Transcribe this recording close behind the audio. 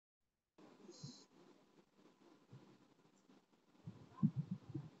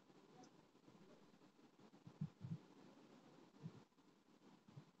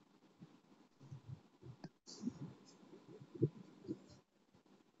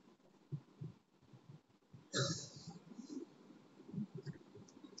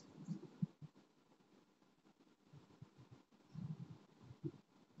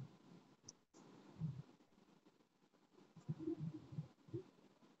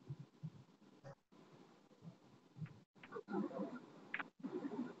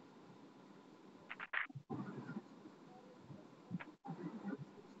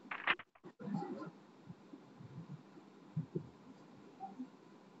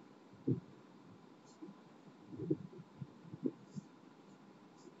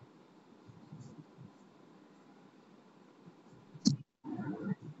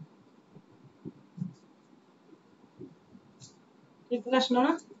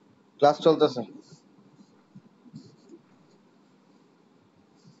Class চলতেছে।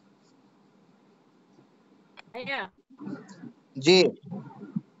 জি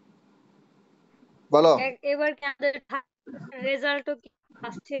বলো। এবার কি আমাদের রেজাল্টও কি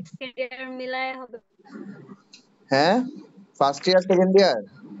ফার্স্ট সেকেন্ড ইয়ার মিলায় হবে? হ্যাঁ, ফার্স্ট ইয়ার সেকেন্ড ইয়ার,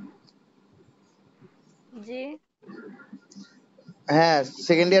 জি, হ্যাঁ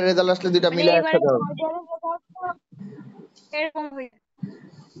সেকেন্ড ইয়ার রেজাল্ট আসলে দুইটা মানে মিলে এবারে একসাথে হবে। থার্ড ইয়ারের রেজাল্ট এরকম হয়েছে।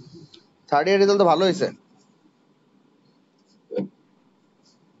 থার্ড ইয়ার রেজাল্ট তো ভালো হয়েছে।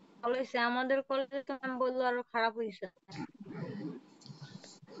 ভালো হয়েছে, আমাদের কলেজে তো ম্যাম বললো আরো খারাপ হয়েছে।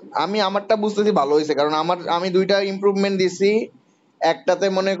 আমি আমারটা বুঝতেছি ভালো হয়েছে, কারণ আমি দুইটা ইমপ্রুভমেন্ট দিছি। একটাতে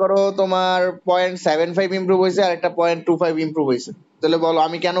মনে করো তোমার 0.75 ইমপ্রুভ হয়েছে, আর একটা 0.25 ইমপ্রুভ হয়েছে। তাহলে বলো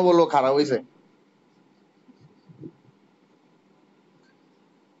আমি কেন বলবো খারাপ হয়েছে?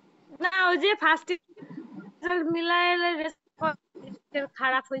 না, ওই যে ফার্স্ট রেজাল্ট মিলায় রেজাল্ট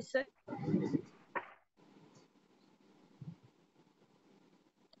খারাপ হয়েছে।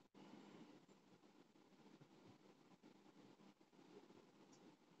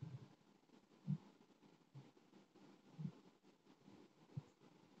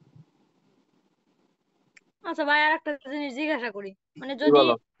 আচ্ছা ভাই, আর একটা জিনিস জিজ্ঞাসা করি, মানে কি যদি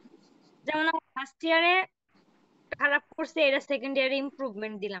বলো? যেমন ফার্স্ট ইয়ারে খারাপ করছে, এটা সেকেন্ড ইয়ারে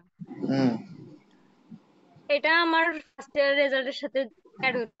ইমপ্রুভমেন্ট দিলাম, হুম এটা আমার ফার্স্ট ইয়ার রেজাল্টের সাথে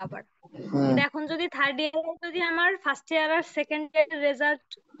অ্যাড হইলো আবার। হুম কিন্তু এখন যদি থার্ড ইয়ারে যদি আমার ফার্স্ট ইয়ার আর সেকেন্ড ইয়ার রেজাল্ট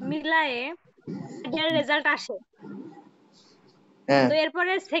মিলায়ে থার্ড ইয়ার রেজাল্ট আসে, হ্যাঁ তো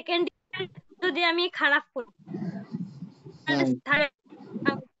এরপরে সেকেন্ড ইয়ার যদি আমি খারাপ করি, তাহলে হুম থার্ড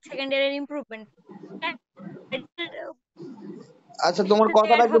সেকেন্ড ইয়ারের ইমপ্রুভমেন্ট আচ্ছা, তোমার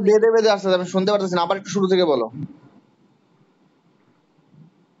কথাটা অ্যাড একটু হবে। বেঁধে বেঁধে আসছে, আমি শুনতে পারতেছি না, আবার একটু শুরু থেকে বলো।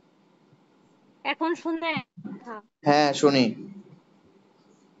 এখন শুনে কথা, হ্যাঁ শুনি।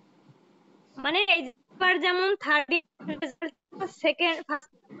 মানে এইবার যেমন third year result second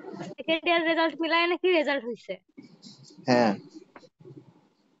second year result মিলায় নাকি রেজাল্ট হয়েছে, হ্যাঁ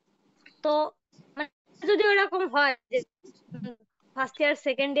তো মানে যদি ওরকম হয় যে ফার্স্ট ইয়ার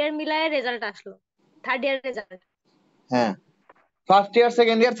সেকেন্ড ইয়ার মিলায় রেজাল্ট আসলো, থার্ড ইয়ার রেজাল্ট, হ্যাঁ, ফার্স্ট ইয়ার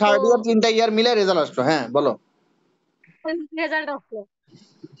সেকেন্ড ইয়ার তো থার্ড ইয়ার তিনটা ইয়ার মিলে রেজাল্ট আসলো, হ্যাঁ বলো। রেজাল্ট আসলো,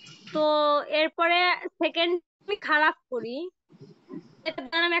 তো এরপরে সেকেন্ড আমি খারাপ করি, এটা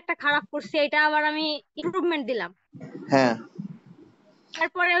ধর আমি একটা খারাপ করছি, এটা আবার আমি ইমপ্রুভমেন্ট দিলাম, হ্যাঁ,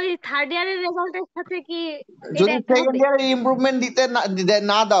 তারপরে ওই থার্ড ইয়ারের রেজাল্টের সাথে কি এটা যদি add সেকেন্ড হবে? ইয়ারে ইমপ্রুভমেন্ট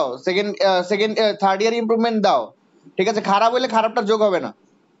না দাও, second second third year improvement দাও, ঠিক আছে, খারাপ হলে খারাপটা যোগ হবে না।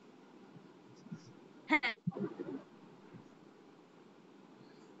 হ্যাঁ,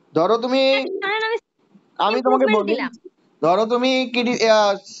 ধরো তুমি, ধরেন আমি আমি তোমাকে ইমপ্রুভমেন্ট বলি, দিলাম। ধরো তুমি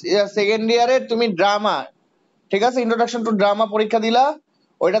সেকেন্ড ইয়ারে তুমি ড্রামা, ঠিক আছে, ইন্ট্রোডাকশন টু ড্রামা পরীক্ষা দিলা,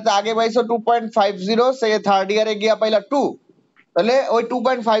 ওইটাতে আগে পাইছো 2.50, সে থার্ড ইয়ারে গিয়া পাইলা 2, তাহলে ওই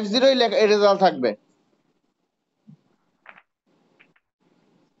 2.50 রেজাল্ট থাকবে।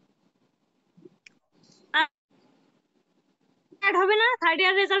 অ্যাড হবে না থার্ড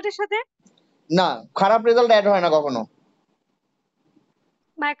ইয়ার রেজাল্টের সাথে? না, খারাপ রেজাল্ট অ্যাড হয় না কখনো।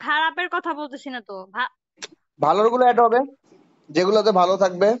 ভাই খারাপের কথা বলতেছি না তো, ভালোর গুলো অ্যাড হবে, যেগুলোতে ভালো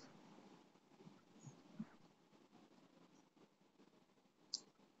থাকবে।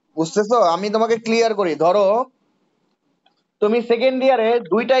 বুঝতেছো? আমি তোমাকে ক্লিয়ার করি, ধরো তুমি সেকেন্ড ইয়ারে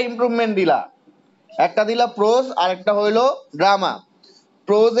দুইটা ইমপ্রুভমেন্ট দিলা, একটা দিলা প্রোজ আর একটা হইলো ড্রামা।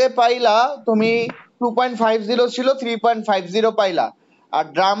 প্রোজে পাইলা তুমি 2.50 ছিল 3.50 পাইলা, আর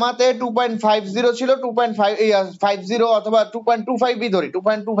ড্রামাতে 2.50 ছিল 2.50 অথবা 2.25 ধরি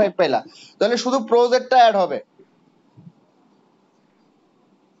 2.25 পাইলা, তাহলে শুধু প্রোজেরটা অ্যাড হবে।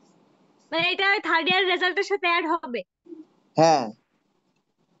 মানে এটা থার্ড ইয়ার রেজাল্টের সাথে অ্যাড হবে? হ্যাঁ।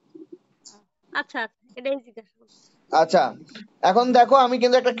 আচ্ছা আচ্ছা, এটাই জিজ্ঞাসা করছি। আচ্ছা, এখন দেখো আমি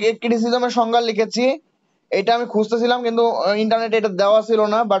কিন্তু একটা ক্রিটিসিজমের সংজ্ঞা লিখেছি, এটা আমি খুঁজতেছিলাম কিন্তু ইন্টারনেটে এটা দেওয়া ছিল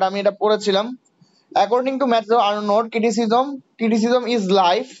না, বাট আমি এটা পড়েছিলাম। According to Matthew Arnold, criticism is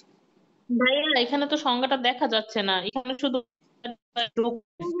life. ভাইয়া এখানে তো সংজ্ঞাটা দেখা যাচ্ছে না, এখানে শুধু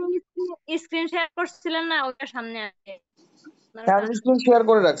স্ক্রিন শেয়ার করছিলেন না, ওটা সামনে আছে, আপনার হ্যাঁ ওটা আমি আসবে। স্ক্রিন শেয়ার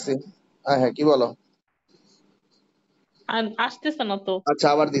করে রাখছি। হ্যাঁ কি বলো? আসতেছে না তো। আচ্ছা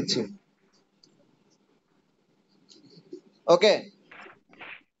আবার দিচ্ছি। ওকে,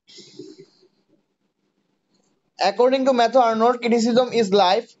 according to Matthew Arnold, criticism is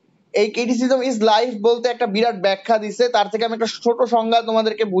life. এই criticism is life বলতে একটা বিরাট ব্যাখ্যা দিছে, তার থেকে আমি একটা ছোট সংজ্ঞা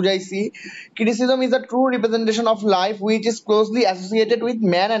তোমাদেরকে বুঝাইছি। criticism is a true representation of life which is closely associated with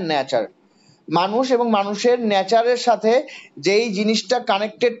man and nature. মানুষ এবং মানুষের নেচারের সাথে যেই জিনিসটা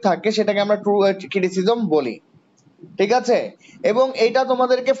কানেক্টেড থাকে সেটাকে আমরা ট্রু ক্রিটিসিজম বলি। ঠিক আছে? এবং এইটা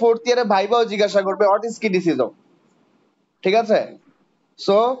তোমাদেরকে ফোর্থ ইয়ারে ভাইবাও জিজ্ঞাসা করবে, হোয়াট ইজ ক্রিটিসিজম। ঠিক আছে?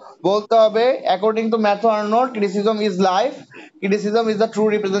 সো বলতে হবে according to Matthew Arnold, criticism is life, criticism is the true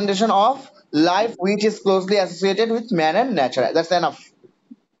representation of life which is closely associated with man and nature. That's enough.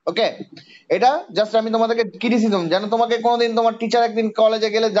 ওকে, এটা জাস্ট আমি তোমাদেরকে ক্রিটিসিজম, যেন তোমাকে কোনোদিন তোমার টিচার একদিন কলেজে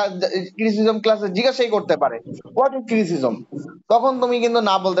গেলে ক্রিটিসিজম ক্লাসে জিজ্ঞাসাই করতে পারে হোয়াট ইজ ক্রিটিসিজম, তখন তুমি কিন্তু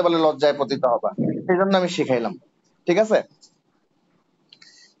না বলতে পারলে লজ্জায় পতিত হবা। সেই জন্য আমি শিখাইলাম। ঠিক আছে,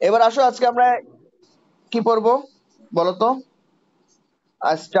 এবার আসো আজকে আমরা কি পড়বো বলো তো?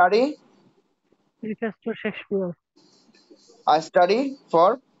 Study, Preface to Shakespeare. Study for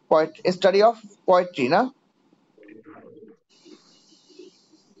study of poetry, না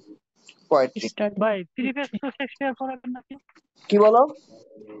পোয়েট্রি। ভাই প্রিফেস তো শেক্সপিয়ার পড়াবেন নাকি? কি বলো?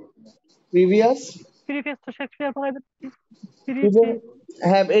 প্রিভিয়াস, প্রিফেস তো শেক্সপিয়ার পড়াবেন নাকি? প্রিফেস।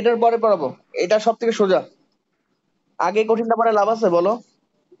 হ্যাঁ এটার পরে পড়াবো, এটা সব থেকে সোজা। আগে কঠিনটা পরে লাভ আছে বলো?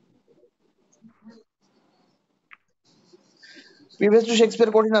 প্রিভিয়াস টু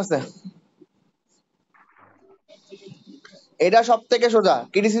শেক্সপিয়ার কঠিন আছে, এটা সব থেকে সোজা।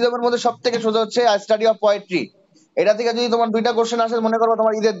 ক্রিটিসিজমের মধ্যে সব থেকে সোজা হচ্ছে স্টাডি অফ পোয়েট্রি। এটা থেকে যদি তোমার দুইটা কোশ্চেন আসে, মনে করো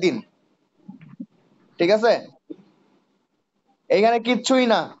তোমার ঈদের দিন, ঠিক আছে? এখানে কিচ্ছুই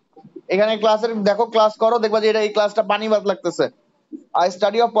না, এখানে ক্লাসের দেখো, ক্লাস করো, দেখবা যে এটা এই ক্লাসটা পানিবাদ লাগতেছে। আর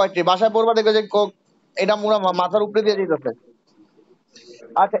স্টাডি অফ পোয়েট্রি বাসায় পড়বা, দেখবে যে এটা পুরো মাথার উপরে দিয়ে যেতেছে।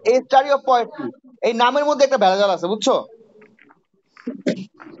 আচ্ছা, এই স্টাডি অফ পোয়েট্রি, এই নামের মধ্যে একটা ভেজাল আছে, বুঝছো?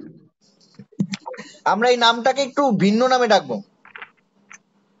 আমরা এই নামটাকে একটু ভিন্ন নামে ডাকবো,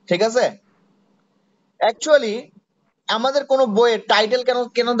 ঠিক আছে? অ্যাকচুয়ালি আমাদের কোনো বইয়ের টাইটেল কেন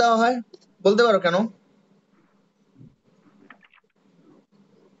কেন দেওয়া হয় বলতে পারো কেন?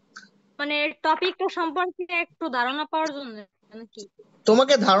 মানে টপিকটা সম্পর্কে একটু ধারণা পাওয়ার জন্য নাকি?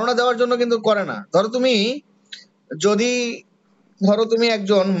 তোমাকে ধারণা দেওয়ার জন্য কিন্তু করে না। ধরো তুমি যদি, ধরো তুমি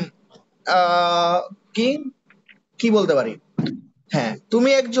একজন আহ কি কি বলতে পারি, হ্যাঁ তুমি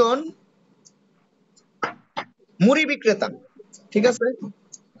একজন মুড়ি বিক্রেতা, ঠিক আছে?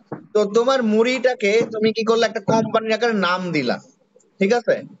 তো তোমার মুড়িটাকে তুমি কি করলে, একটা কোম্পানির আকারে নাম দিলা, ঠিক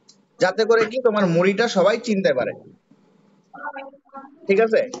আছে? যাতে করে কি তোমার মুড়িটা সবাই চিনতে পারে, ঠিক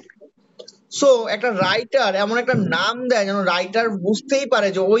আছে? সো একটা রাইটার এমন একটা নাম দেয় যেন রাইটার বুঝতেই পারে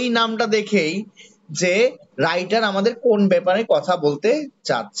যে ওই নামটা দেখেই যে রাইটার আমাদের কোন ব্যাপারে কথা বলতে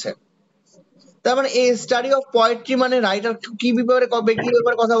চাচ্ছে। তার মানে এই স্টাডি অফ পোয়েট্রি মানে রাইটার কি ব্যাপারে কবে কি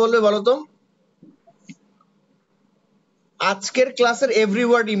ব্যাপারে কথা বলবে বলো তো? আজকের ক্লাসের এভরি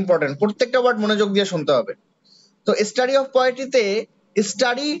ওয়ার্ড ইম্পর্টেন্ট, প্রত্যেকটা ওয়ার্ড মনোযোগ দিয়ে শুনতে হবে। তো study of পোয়েট্রিতে,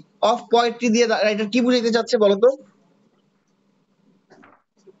 study of poetry দিয়ে রাইটার কি বুঝাইতে চাচ্ছে বলো তো?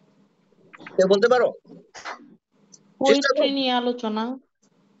 কেউ বলতে পারো? চেষ্টা পোয়েট্রি করো। নিয়ে আলোচনা।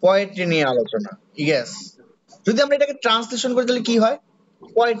 পোয়েট্রি নিয়ে আলোচনা, ইয়েস। যদি আমরা এটাকে ট্রান্সলেশন করি তাহলে কি হয়?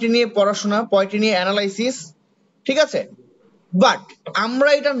 পোয়েট্রি নিয়ে পড়াশোনা, পোয়েট্রি নিয়ে অ্যানালাইসিস, ঠিক আছে? বাট আমরা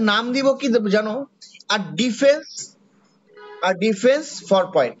এটার নাম দিব কি দেব জানো? আর defence, R defence for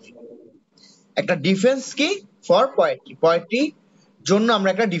poetry. একটা ডিফেন্স কি ফর পোয়েট্রি, পোয়েট্রি জন্য আমরা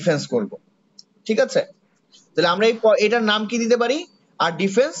একটা ডিফেন্স করব, ঠিক আছে? তাহলে আমরা এটার নাম কি দিতে পারি? আর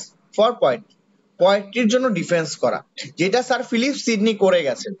ডিফেন্স ফর পোয়েট্রি, পোয়েট্রির জন্য ডিফেন্স করা, যেটা স্যার ফিলিপ সিডনি করে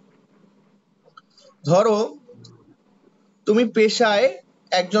গেছেন। ধরো তুমি পেশায়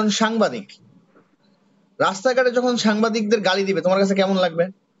একজন সাংবাদিক, রাস্তাঘাটে যখন সাংবাদিকদের গালি দিবে তোমার কাছে কেমন লাগবে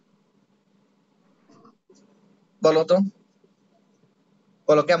বলো তো?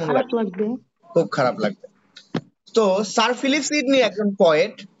 বলো কেমন খারাপ লাগবে? লাগবে। খুব খারাপ লাগবে। তো স্যার ফিলিপ সিডনি একজন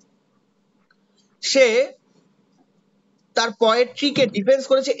পয়েট, সে তার পোয়েট্রিকে ডিফেন্স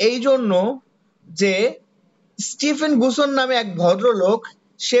করেছে এই জন্য যে স্টিফেন গুসন নামে এক ভদ্রলোক,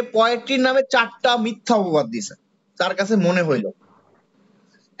 সে পোয়েট্রির নামে 4টা মিথ্যা অপবাদ দিছে, তার কাছে মনে হইল।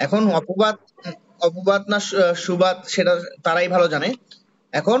 এখন অপবাদ, অপবাদ না সুবাদ সেটা তারাই ভালো জানে।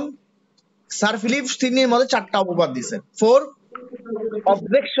 এখন স্যার ফিলিপ সিডনির মধ্যে 4টা অপবাদ দিছে, 4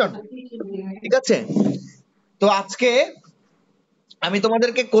 অবজেকশন, ঠিক আছে? তো আজকে আমি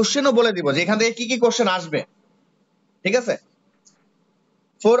তোমাদেরকে কোশ্চেনও বলে দিব যে এখান থেকে কি কি কোশ্চেন আসবে, ঠিক আছে?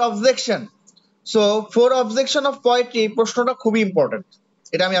 4 objection. So 4 objection of poetry, প্রশ্নটা খুবই ইম্পর্টেন্ট,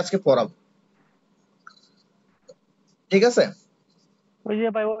 এটা আমি আজকে পড়াবো, ঠিক আছে? ওই যে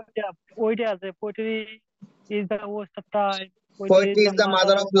ভাই ওইটা আছে, poetry is the West of time, poetry is poetry the is the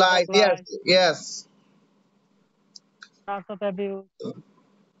mother mother of life, of yes life, yes. Arts of abuse,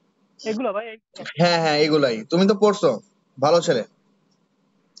 এগুলো ভাই এগুলো। হ্যাঁ হ্যাঁ এগুলাই তুমি তো পড়ছো, ভালো ছেলে।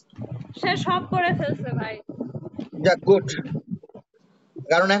 সে সব করে ফেলছে ভাই। যাক গুড,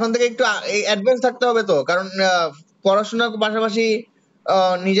 কারণ এখন থেকে একটু অ্যাডভান্স থাকতে হবে তো, কারণ পড়াশোনার পাশাপাশি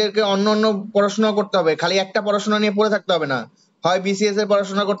নিজেকে অন্য অন্য পড়াশোনা করতে হবে, খালি একটা পড়াশোনা নিয়ে পড়ে থাকতে হবে না। হয় বিসিএস এর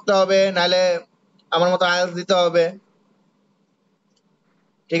পড়াশোনা করতে হবে, নাহলে আমার মতো আইএলটিএস দিতে হবে।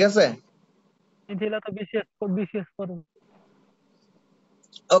 ঠিক আছে, দিলে তো বিসিএস বিসিএস করুন।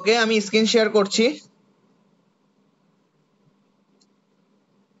 ওকে আমি স্ক্রিন শেয়ার করছি।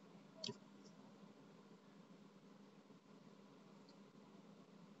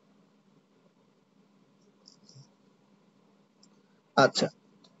 আচ্ছা,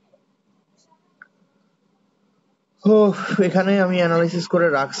 ও এখানে আমি অ্যানালাইসিস করে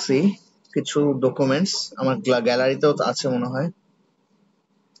রাখছি কিছু ডকুমেন্টস, আমার গ্যালারিতেও আছে মনে হয়।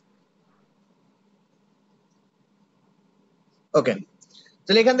 ওকে,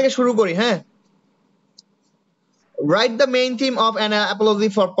 তাহলে এখান থেকে শুরু করি। হ্যাঁ, write the main theme of an Apology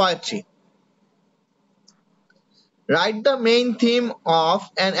for poetry. Write the main theme of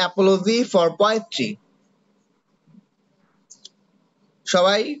an Apology for poetry.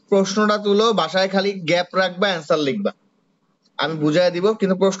 সবাই প্রশ্নটা তুলো, বাসায় খালি গ্যাপ রাখবা, অ্যান্সার লিখবা। আমি বুঝাই দিব,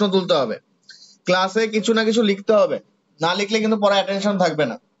 কিন্তু প্রশ্ন তুলতে হবে। ক্লাসে কিছু না কিছু লিখতে হবে, না লিখলে কিন্তু পরে অ্যাটেনশন থাকবে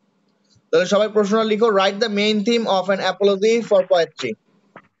না। তাহলে সবাই প্রশ্নটা লিখো, write the main theme of an Apology for poetry.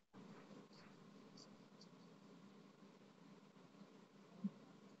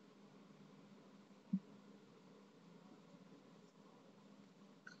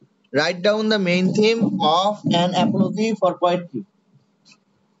 Write down the main theme of an apology for poetry.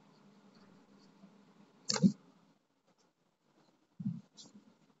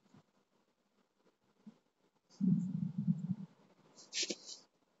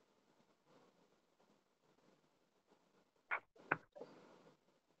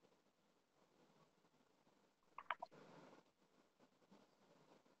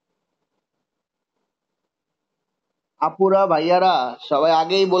 আপুরা ভাইয়ারা সবাই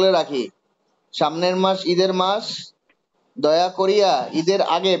আগেই বলে রাখি, সামনের মাস ঈদের মাস, দয়া করিয়া ঈদের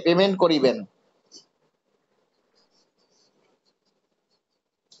আগে পেমেন্ট করিবেন।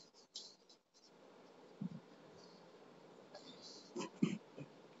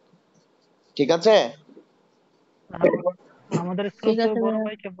 ঠিক আছে, আমাদের ঠিক ছোট আছে বড় ভাইয়া।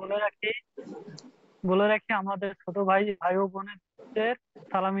 ভাইকে বলে রাখি আমাদের ছোট ভাই ও বোনেদের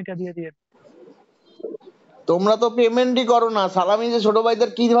সালামিটা দিয়ে দিয়ে। তোমরা তো পেমেন্টই করো না, সালামি যে ছোট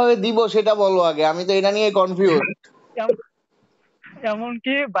ভাইদের কিভাবে দিব সেটা বলো আগে, আমি তো এটা নিয়ে কনফিউজ। এম-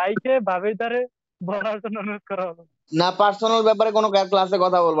 এমনকি ভাইকে ভাবির দ্বারে বলার জন্য অনুরোধ করা হলো। না, পার্সোনাল ব্যাপারে কোনো ক্লাসে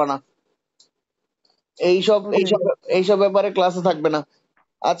কথা বলবা না, এইসব ওকে। এইসব এইসব ব্যাপারে ক্লাসে থাকবে না।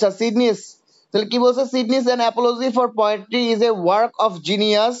 আচ্ছা সিডনিস, তাহলে কি বলছে? Sydney's an Apology for poetry is a work of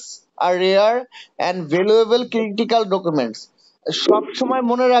genius, R rare and valuable critical documents. সব সময়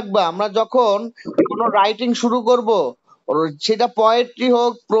মনে রাখবা, আমরা যখন কোনো রাইটিং শুরু করব, সেটা পোয়েট্রি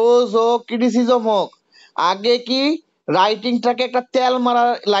হোক, প্রোজ হোক, ক্রিটিসিজম হোক, আগে কি রাইটিংটাকে একটা তেল মারা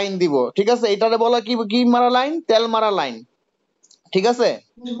লাইন দিব। ঠিক আছে, এটারে বলা কি কি মারা লাইন? তেল মারা লাইন। ঠিক আছে,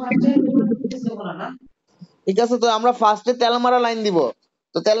 ঠিক আছে, তো আমরা ফার্স্টে তেলমারা লাইন দিব।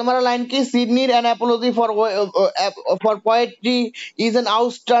 তো তেলমারা লাইন কি? সিডনির an Apology for poetry is an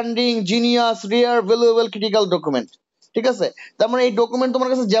outstanding genius rear valuable critical document. ঠিক আছে, তার মানে এই ডকুমেন্ট তোমার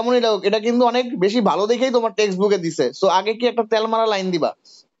কাছে যেমনই লাগুক, এটা কিন্তু অনেক বেশি ভালো দেখেই তোমার টেক্সট বুকে দিছে। সো আগে কি একটা তেলমারা লাইন দিবা।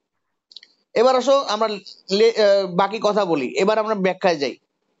 এবার আসো আমরা বাকি কথা বলি, এবার আমরা ব্যাখ্যায় যাই।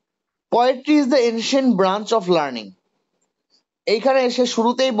 Poetry is the ancient branch of learning. এইখানে এসে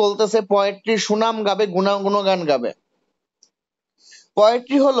শুরুতেই বলতেছে পোয়েট্রি সুনাম গাবে, গুণগান গাবে।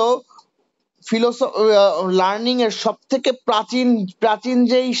 পোয়েট্রি হলো লার্নিং এর সব থেকে প্রাচীন প্রাচীন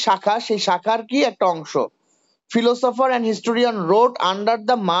যেই শাখা, সেই শাখার কি একটা অংশ। Philosopher and historian রোট under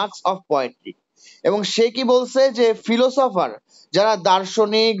the marks of poetry. এবং সে কি বলছে যে ফিলোসফার, যারা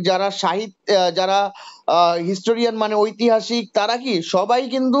দার্শনিক, যারা সাহিত্য, যারা হিস্টোরিয়ান মানে ঐতিহাসিক, তারা কি সবাই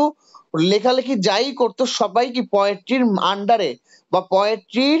কিন্তু লেখালেখি যাই করতো, সবাই কি পোয়েট্রির আন্ডারে বা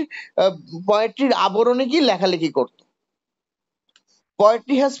পোয়েট্রির আবরণে কি লেখালেখি করতো।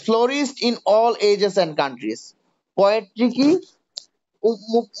 Poetry has ফ্লোরিশড in all ages and countries. Poetry কি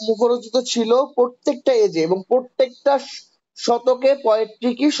মুখরোচিত ছিল প্রত্যেকটা এজে এবং প্রত্যেকটা শতকে। পোয়েট্রি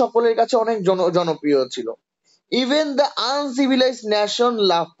কি সকলের কাছে অনেক জনপ্রিয় ছিল। Even the uncivilised nation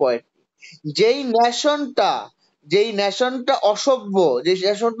love poetry. যেই নেশনটা যেই নেশনটা অসভ্য, যে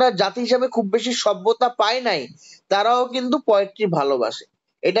নেশনটা জাতি হিসাবে খুব বেশি সভ্যতা পায় নাই, তারাও কিন্তু পোয়েট্রি ভালোবাসে।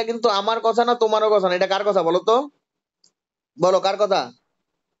 এটা কিন্তু আমার কথা না, তোমারও কথা না, এটা কার কথা বলো তো? বলো কার কথা?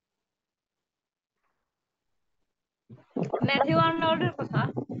 ম্যাথিউ আর্নল্ডের কথা।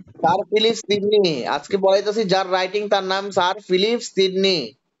 Sir Philip Sydney. আজকে বলাইতেছি যার রাইটিং, তার নাম স্যার ফিলিপ সিডনি।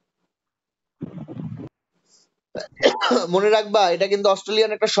 মনে রাখবা, এটা কিন্তু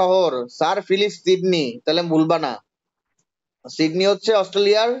অস্ট্রেলিয়ান একটা শহর, স্যার ফিলিপ সিডনি, তাহলে ভুলবা না। সিডনি হচ্ছে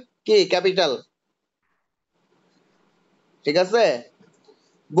অস্ট্রেলিয়ার কি ক্যাপিটাল, ঠিক আছে?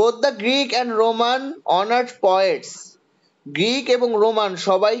 Both the Greek and Roman honoured poet's, Greek এবং রোমান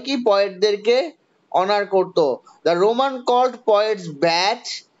সবাই কি পয়েটদেরকে অনার করত। The Roman called poet's bat,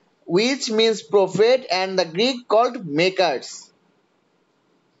 which means prophet, and the Greek called makers.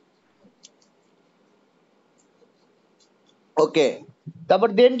 ওকে, তারপর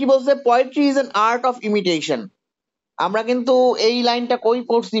দেন কি বলছে, poetry is an art of imitation. আমরা কিন্তু এই লাইনটা কই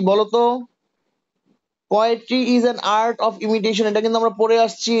পড়ছি বলতো? Poetry is an art of imitation, এটা কিন্তু আমরা পড়ে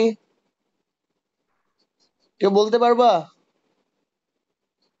আসছি। কেউ বলতে পারবা?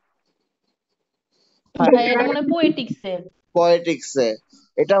 ভাই এটা মনে হয় পোয়েটিক্স এর। পয়েটিক্সে,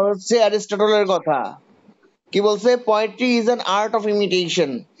 এটা হচ্ছে অ্যারিস্টটলের কথা। কি বলছে? Poetry is an art of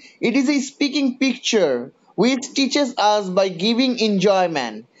imitation, it is a speaking picture which teaches us by giving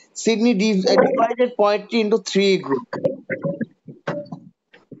enjoyment. Sidney divided poetry into three groups.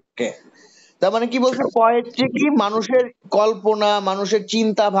 Okay. তার মানে কি বলছে, পোয়েট্রি কি মানুষের কল্পনা, মানুষের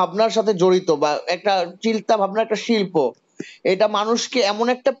চিন্তা ভাবনার সাথে জড়িত, বা একটা চিন্তা ভাবনা, একটা শিল্প। এটা মানুষকে এমন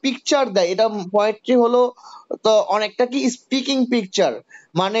একটা পিকচার দেয়, এটা পোয়েট্রি হলো তো অনেকটা কি স্পিকিং পিকচার।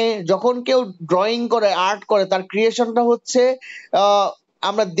 মানে যখন কেউ ড্রয়িং করে, আর্ট করে, তার ক্রিয়েশনটা হচ্ছে আহ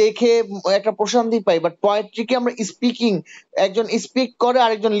আমরা দেখে একটা প্রশান্তি পাই, বাট পোয়েট্রি কি আমরা স্পিকিং, একজন স্পিক করে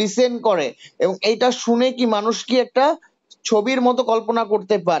আরেকজন লিসেন করে, এবং এইটা শুনে কি মানুষ কি একটা ছবির মতো কল্পনা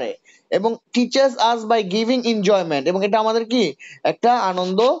করতে পারে, এবং teachers us by giving enjoyment, এবং এটা আমাদের কি একটা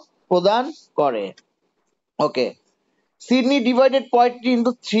আনন্দ প্রদান করে। ওকে, Sydney divided poetry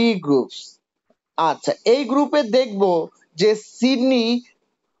into three groups. আচ্ছা, এই গ্রুপে দেখবো যে সিডনি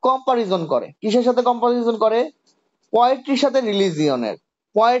কম্পারিজন করে, কিসের সাথে কম্পারিজন করে? পোয়েট্রির সাথে রিলিজিয়নের,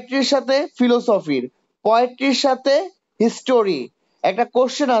 পোয়েট্রির সাথে ফিলোসফির, পোয়েট্রির সাথে হিস্টোরি। একটা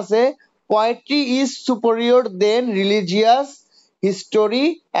কোশ্চেন আছে, poetry is superior then religious history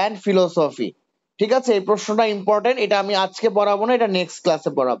and philosophy. ঠিক আছে, এই প্রশ্নটা ইম্পর্টেন্ট, এটা আমি আজকে পড়াবো না, এটা নেক্সট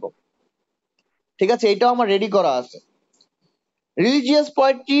ক্লাসে পড়াবো। ঠিক আছে, এটাও আমার রেডি করা আছে। রিলিজিয়াস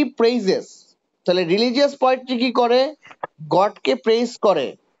পোয়েট্রি প্রেইজেস, তাহলে রিলিজিয়াস পোয়েট্রি কি করে? গডকে প্রেইজ করে।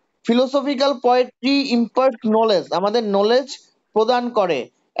 ফিলোসফিক্যাল পোয়েট্রি ইম্পার্ট নলেজ, আমাদের নলেজ প্রদান করে।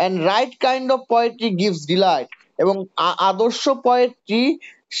 And right kind of poetry gives Deloitte, এবং আদর্শ পোয়েট্রি,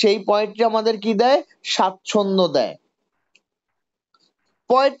 সেই পোয়েট্রি আমাদের কি দেয়? স্বাচ্ছন্দ্য দেয়।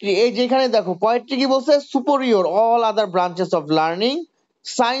 পোয়েট্রি, এই যেখানে দেখো পোয়েট্রি কি বলছে, superior all other branches of learning,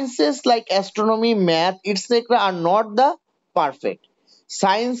 sciences like astronomy, math et cetera are not the perfect.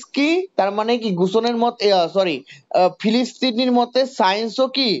 Science কি, তার মানে কি গুসনের মত, সরি, ফিলিস্তিনির মতে সায়েন্সও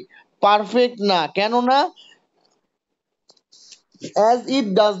কি পারফেক্ট না, কেন না? As it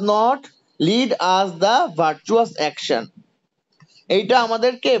does not lead us the virtuous action, এইটা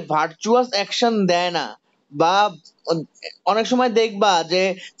আমাদেরকে ভার্চুয়াস অ্যাকশন দেয় না। বা অনেক সময় দেখবা যে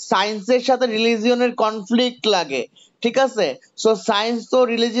সায়েন্সের সাথে রিলিজিয়নের কনফ্লিক্ট লাগে, ঠিক আছে? সো সায়েন্স তো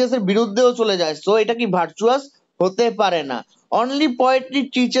রিলিজিয়াস এর বিরুদ্ধেও চলে যায়, সো এটা কি ভার্চুয়াস হতে পারে না। Only poetry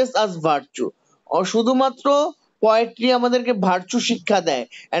teaches us virtue, শুধুমাত্র পোয়েট্রি আমাদেরকে ভার্চু শিক্ষা দেয়,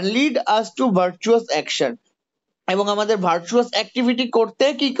 and lead us to virtuous action, এবং আমাদের ভার্চুয়াস অ্যাক্টিভিটি করতে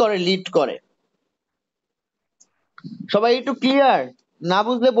কি করে? লিড করে। সবাই একটু ক্লিয়ার? না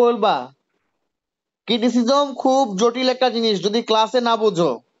বুঝলে বলবা। ক্রিটিসিজম খুব জটিল একটা জিনিস, যদি ক্লাসে না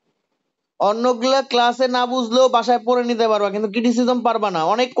বুঝো। অন্যগুলা ক্লাসে না বুঝলেও বাসায় পড়ে নিতে পারবা, কিন্তু ক্রিটিসিজম পারবা না,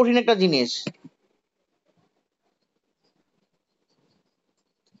 অনেক কঠিন একটা জিনিস।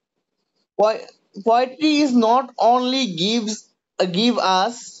 Poetry is not only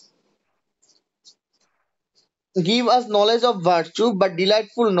give us knowledge of virtue but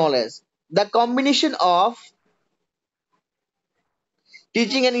delightful knowledge. The combination of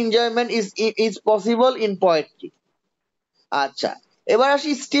teaching and enjoyment is possible in poetry. আচ্ছা, এবার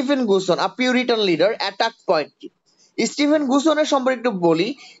আসি স্টিফেন গুসন, আ Puritan leader attack poetry. Stephen গুসনের সম্পর্কে একটু বলি।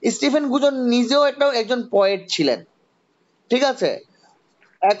 স্টিফেন গুসন নিজেও একজন পোয়েট ছিলেন, ঠিক আছে?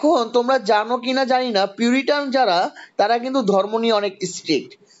 এখন তোমরা জানো কিনা জানি না, পিউরিটান যারা, তারা কিন্তু ধর্ম নিয়ে অনেক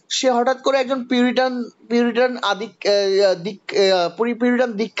স্ট্রিক্ট। সে হঠাৎ করে একজন পিউরিটান পিউরিটান আদিক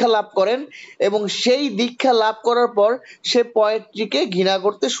পিউরিটান দীক্ষা লাভ করেন, এবং সেই দীক্ষা লাভ করার পর সে পোয়েট্রিকে ঘৃণা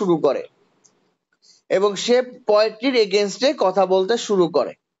করতে শুরু করে, এবং সে পোয়েট্রির এগেনস্টে কথা বলতে শুরু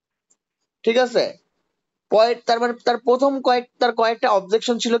করে, ঠিক আছে? তার মানে তার কয়েকটা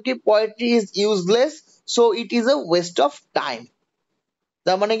অবজেকশন ছিল কি, poetry is useless, so it is a West of time.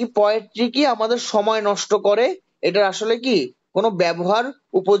 তার মানে কি, পোয়েট্রি কি আমাদের সময় নষ্ট করে, এটার আসলে কি কোনো ব্যবহার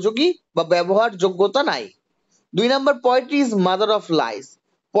উপযোগী বা ব্যবহার যোগ্যতা নাই। 2 number, poetry is mother of lines,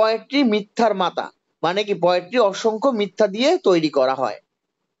 poetry মিথ্যার মাতা, মানে কি পোয়েট্রি অসংখ্য মিথ্যা দিয়ে তৈরি করা হয়।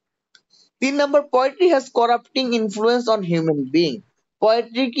 3 নম্বর, poetry has করাপ্টিং influence on human being.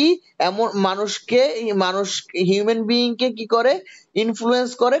 Poetry কি এমন মানুষ হিউম্যান বিইং কে কি করে ইনফ্লুয়েন্স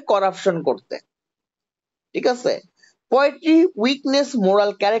করে করাপশন করতে, ঠিক আছে। Poetry weakness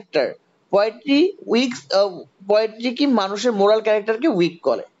moral character. Poetry weeks poetry কি মানুষের মোরাল ক্যারেক্টারকে উইক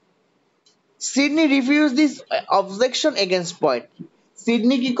করে। Sydney refuse this objection against poetry.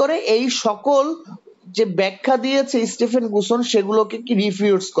 Sydney কি করে এই সকল যে ব্যাখ্যা দিয়েছে স্টিফেন গুসন সেগুলোকে কি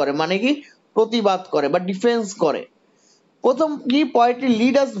রিফিউজ করে, মানে কি প্রতিবাদ করে বা ডিফেন্স করে। প্রথম কি, poetry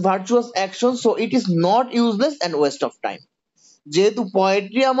lead us virtuous action so it is not useless and West of time. যেহেতু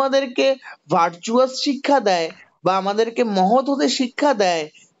পোয়েট্রি আমাদেরকে ভার্চুয়াস শিক্ষা দেয় বা আমাদেরকে মহৎ হতে শিক্ষা দেয়,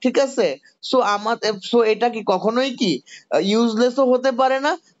 ঠিক আছে, সো এটা কি কখনোই কি ইউজলেসও হতে পারে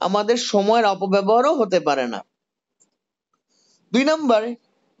না, আমাদের সময়ের অপব্যবহারও হতে পারে না। 2 নম্বর,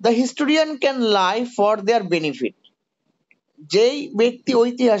 the historian can lie for their benefit. যেই ব্যক্তি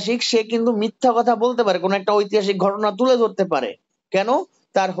ঐতিহাসিক সে কিন্তু মিথ্যা কথা বলতে পারে, কোন একটা ঐতিহাসিক ঘটনা তুলে ধরতে পারে, কেন,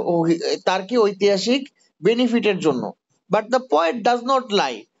 তার তার কি ঐতিহাসিক বেনিফিটের জন্য। But the poet does not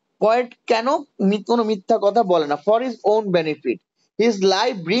lie. Poet কেন কোনো মিথ্যা কথা বলে না, for his own benefit. His lie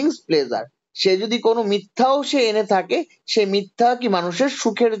brings pleasure. সে যদি কোনো মিথ্যাও সে এনে থাকে, সে মিথ্যা কি মানুষের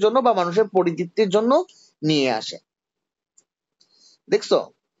সুখের জন্য বা মানুষের পরিতৃপ্তির জন্য নিয়ে আসে। দেখছো,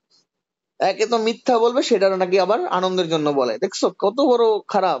 একে তো মিথ্যা বলবে সেটার নাকি আবার আনন্দের জন্য বলে, দেখছো কত বড়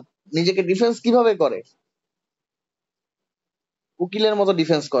খারাপ, নিজেকে ডিফেন্স কিভাবে করে, উকিলের মতো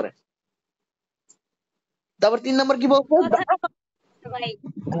ডিফেন্স করে। তারপর 3 নম্বর কি বলছে, কথা ভাই,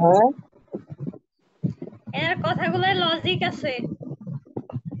 হ্যাঁ, এর কথাগুলোর লজিক আছে।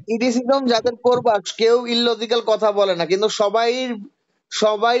 ক্রিটিসিজম যাদের করবা কেউ ইললজিক্যাল কথা বলে না, কিন্তু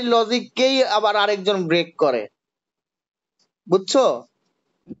সবাই লজিককেই আবার আরেকজন ব্রেক করে, বুঝছো।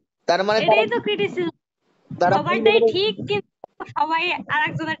 তার মানে এটাই তো ক্রিটিসিজম, তারা কি সবারটাই লেভেলের, ঠিক কিন্তু সবাই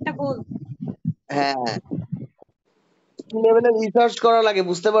আরেকজনেরটা ভুল। হ্যাঁ, কি লেভেলের রিসার্চ করা লাগে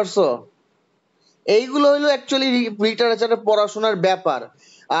বুঝতে পারছো। এইগুলো হলো অ্যাকচুয়ালি লিটারেচারের পড়াশোনার ব্যাপার।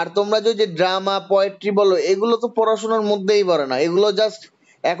 আর তোমরা যে ড্রামা পোয়েট্রি বলো এগুলো তো পড়াশোনার মধ্যেই পড়ে না, এগুলো জাস্ট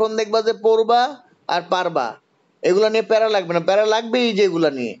এখন দেখবা যে পড়বা আর পারবা, এগুলো নিয়ে প্যারা লাগবে না, প্যারা লাগবেই যে এগুলা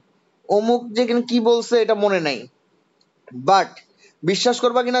নিয়ে অমুক যেখানে কি বলছে এটা মনে নাই। বাট বিশ্বাস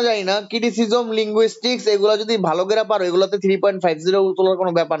করবা কিনা জানি না, ক্রিটিসিজম লিঙ্গুইস্টিক্স এগুলো যদি ভালো করে পারো এগুলোতে 3.50 তোলার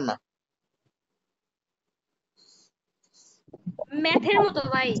কোনো ব্যাপার না। ম্যাথের মতো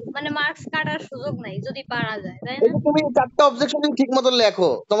ভাই, মানে মার্কস কাটার সুযোগ নাই যদি পারা যায়, তাই এই না? যে তুমি 4টা অবজেকশন যদি ঠিক মতো লেখো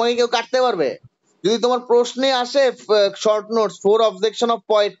তোমাকে কেউ কাটতে পারবে? যদি তোমার প্রশ্নে আসে short notes 4 objection of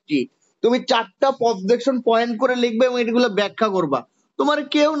poetry, তুমি 4টা অবজেকশন পয়েন্ট করে লিখবে এবং এগুলো ব্যাখ্যা করবা, তোমার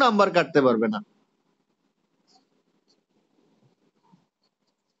কেউ নাম্বার কাটতে পারবে না।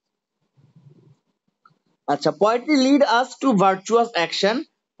 আচ্ছা, poetry lead us to virtuous action,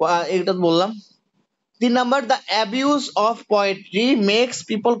 এটা তো বললাম। 3 নম্বর, the abuse of poetry makes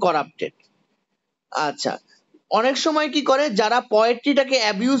people corrupted. আচ্ছা, অনেক সময় কি করে যারা পোয়েট্রিটাকে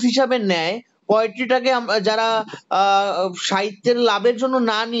অ্যাবিউজ হিসাবে নেয়, পোয়েট্রিটাকে যারা সাহিত্যের লাভের জন্য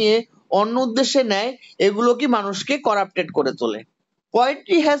না নিয়ে অন্য উদ্দেশ্যে নেয়, এগুলো কি মানুষকে করাপ্টেড করে তোলে।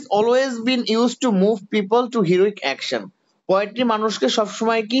 Poetry has always been use to move people to heroic action. Poetry মানুষকে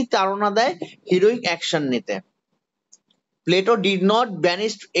সবসময় কি তাড়না দেয় হিরোইক অ্যাকশন নিতে। প্লেটো ডিড নট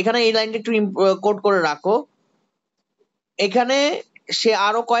ব্যানিশ, এখানে এই লাইনটা একটু কোট করে রাখো। এখানে সে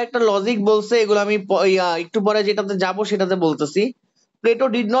আরো কয়েকটা লজিক বলছে, এগুলো আমি একটু পরে যেটাতে যাব সেটাতে বলতেছি। Plato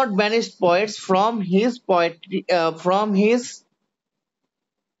did not banish poets from his poetry, from his,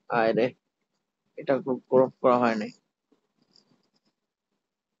 আরে এটা করা হয়নি।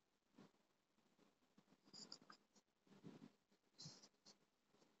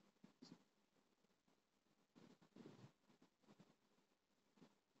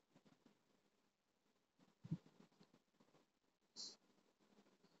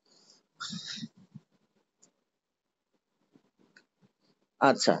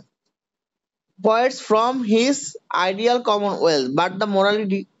 আচ্ছা, poets from his ideal commonwealth but the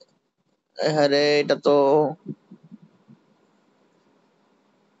morality, আরে এটা তো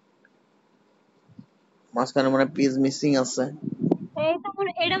মাঝখানে মনে পেজ মিসিং আছে।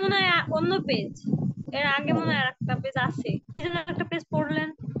 এটা মনে হয় অন্য পেজ, এর আগে মনে হয় আরেকটা পেজ আছে, এই জন্য একটা পেজ পড়লেন।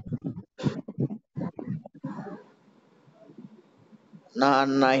 না আর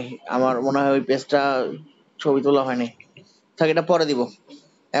নাই, আমার মনে হয় ওই পেজটা ছবি তোলা হয়নি, থাক এটা পরে দিব।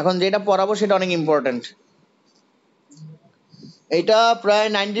 এখন যেটা পড়াবো সেটা অনেক ইম্পর্টেন্ট, এটা প্রায়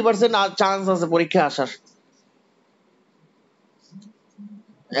 90% চান্স আছে পরীক্ষায় আসার।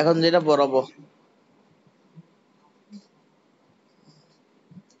 এখন যেটা পড়াবো,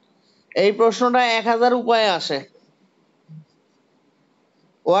 এই প্রশ্নটা 1000 উপায়ে আসে,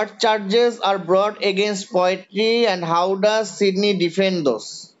 What charges are brought against poetry and how does Sydney defend those?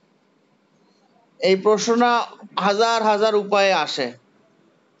 এই প্রশ্নটা হাজার হাজার উপায়ে আসে।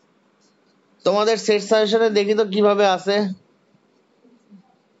 তোমাদের সেট সাজেশনে দেখি তো কিভাবে আসে।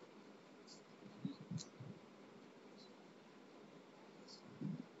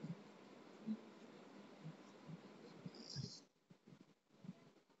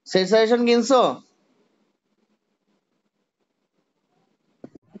 সেট সাজেশন কিনছো?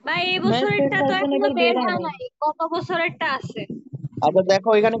 ভাই এই ভাই সেট বছরেরটা তো সাজেশন এখনো এবার বের বের হয় হয়নি। নাই, গত বছরেরটা আছে। আচ্ছা দেখো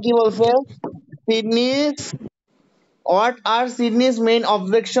এখানে কি বলছে, সিডনিজ what are Sydney's main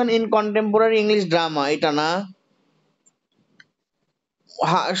objection in contemporary English drama? এটা না।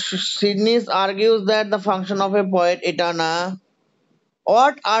 Sydney argues that the function of a poet, এটা না।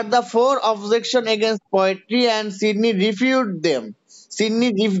 What are the four objections against poetry and Sydney refute them? Sydney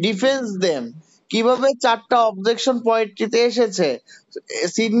defends them. কিভাবে চারটা objection পোয়েট্রিতে এসেছে,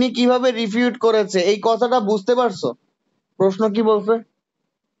 Sydney কিভাবে refute করেছে, এই কথাটা বুঝতে পারছো? প্রশ্ন কি বলছে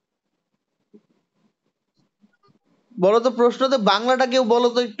বলো তো, প্রশ্নতে বাংলাটা কেউ বলো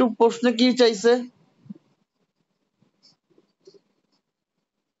তো একটু, প্রশ্নে কি চাইছে?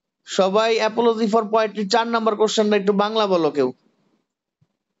 সবাই অ্যাপোলজি ফর পোয়েট্রি 4 নাম্বার কোশ্চেনটা একটু বাংলা বলো কেউ।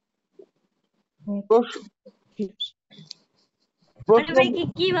 প্রশ্ন মানে ভাই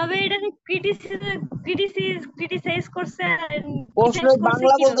কিভাবে এটা ক্রিটিসাইজ করছে আর ডিফেন্স প্রশ্নের করছে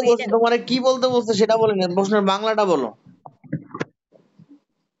বাংলা বলতে কিভাবে বলছে, এটা। তোমার কি বলতে বলছে সেটা বলে নেন, প্রশ্নের বাংলাটা বলো।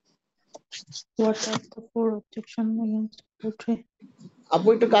 What are the four objection against poetry? আপু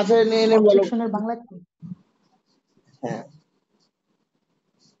একটু কাছে নিয়ে এনে বলো। অবজেকশনের বাংলা কি? হ্যাঁ,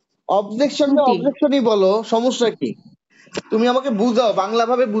 অবজেকশনটা ত্রুটি। অবজেকশনই বলো, সমস্যা কি? তুমি আমাকে বুঝাও, বাংলা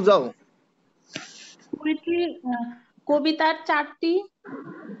ভাবে বুঝাও। পোয়েট্রি কবিতার 4টি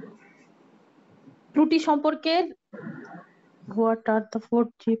ত্রুটি সম্পর্কে What are the four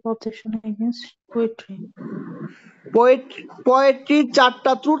chief objections against poetry? পোয়েট্রির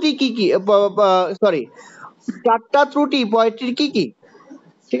 4টা ত্রুটি কি কি, সরি 4টা ত্রুটি পোয়েট্রির কি কি,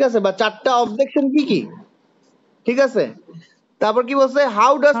 ঠিক আছে, বা 4টা অবজেকশন কি কি, ঠিক আছে। তারপর কি বলছে,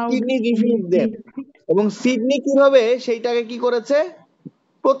 how does How Sydney does refuse them, defeat এবং সিডনি কিভাবে সেইটাকে কি করেছে,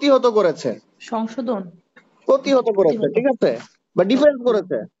 প্রতিহত করেছে, সংশোধন প্রতিহত করেছে, প্রতিহত ঠিক আছে, বা ডিফেন্স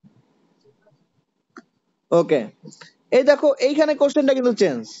করেছে। ওকে, এই দেখো এইখানে কোশ্চেনটা কিন্তু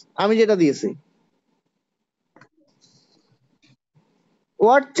চেঞ্জ, আমি যেটা দিয়েছি।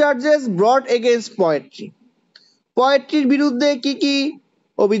 হোয়াট চার্জেস ব্রট এগেইনস্ট পোয়েট্রি, পোয়েট্রির বিরুদ্ধে কি কি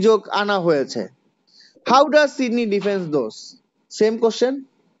অভিযোগ আনা হয়েছে, how does Sydney defence those, same question,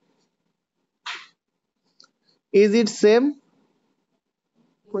 is it same?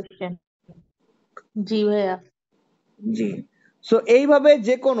 Question. জি ভাইয়া। জি। সো এইভাবে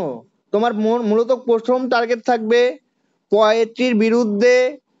যে কোনো তোমার মূলত প্রথম টার্গেট থাকবে পোয়েট্রির বিরুদ্ধে,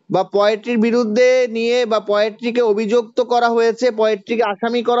 বা পোয়েট্রির বিরুদ্ধে নিয়ে, বা পোয়েট্রিকে অভিযুক্ত করা হয়েছে, পোয়েট্রিকে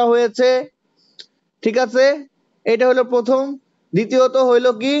আসামি করা হয়েছে, ঠিক আছে, এটা হলো প্রথম। দ্বিতীয়ত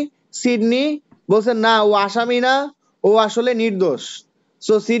হইলো কি, সিডনি বলছে না ও আসামি না, ও আসলে নির্দোষ,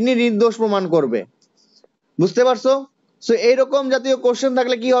 সো সিডনি নির্দোষ প্রমাণ করবে। বুঝতে পারছো? সো এইরকম জাতীয় কোশ্চেন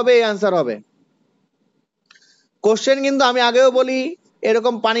থাকলে কি হবে, এই আনসার হবে। কোশ্চেন কিন্তু আমি আগেও বলি,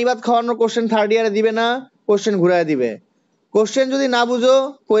 এরকম পানি ভাত খাওয়ানোর কোশ্চেন থার্ড ইয়ারে দিবে না, কোশ্চেন ঘুরায় দিবে। কোশ্চেন যদি না বুঝো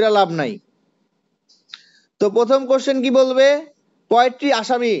কইরা লাভ নাই। তো প্রথম কোশ্চেন কি বলবে, পোয়েট্রি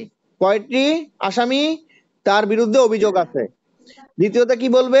আসামি, পোয়েট্রি আসামি, তার বিরুদ্ধে অভিযোগ আছে। দ্বিতীয়ত কি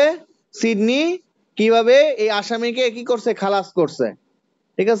বলবে, সিডনি কিভাবে এই আসামিকে কি করছে, খালাস করছে,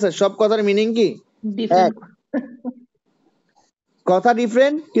 ঠিক আছে। সব কথার মিনিং কি ডিফেন্ড এক, কথা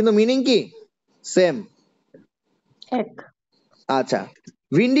ডিফারেন্ট কিন্তু মিনিং কি সেম। এক। আচ্ছা,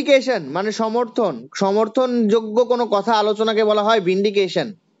 ভিন্ডিকেশন মানে সমর্থন, সমর্থনযোগ্য কোনো কথা আলোচনাকে বলা হয় vindication.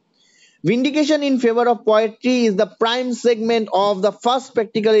 Vindication in favor of poetry is the prime segment of the first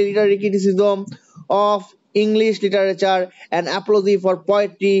practical literary criticism of English literature, an apology for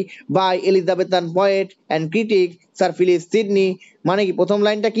poetry by Elizabethan poet and critic Sir Philip Sidney। মানে কি, প্রথম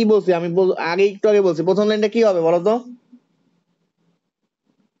লাইনটা কি বলছি আমি, আগে একটু আগে বলছি, প্রথম লাইনটা কি হবে বলো তো,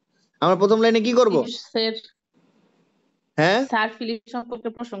 আমরা প্রথম লাইনে কি করব? ফিলিপসের হ্যাঁ স্যার ফিলিপ সম্পর্কে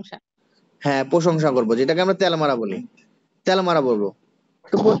প্রশংসা। হ্যাঁ, প্রশংসা করব, যেটাকে আমরা তেল মারা বলি, তেল মারা বলবো।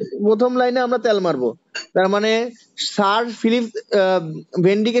 তো প্রথম লাইনে আমরা তেল মারবো, তার মানে sir Philip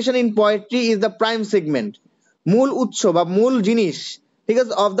ভেন্ডিকেশন in poetry is the prime segment, মূল উৎস বা মূল জিনিস, ঠিক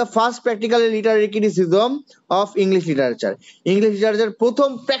আছে, of the first practical Literary criticism of English literature. English literature প্রথম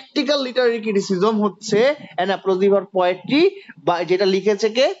প্র্যাকটিক্যাল লিটারারি ক্রিটিসিজম হচ্ছে অ্যান অ্যাপ্রোচি ফর পোয়েট্রি, বা যেটা লিখেছে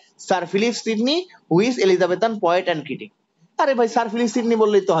কে, sir Philip Sydney, who is Elizabethan poet and critic. আরে ভাই স্যার ফিলিপ সিডনি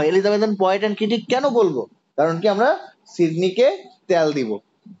বললেই তো হয়, এলিজাবেথান পোয়েট অ্যান্ড ক্রিটিক কেন বলবো, কারণ কি আমরা সিডনিকে তেল দিব।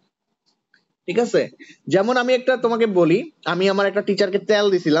 ঠিক আছে? যেমন আমি একটা তোমাকে বলি, আমি আমার একটা টিচারকে তেল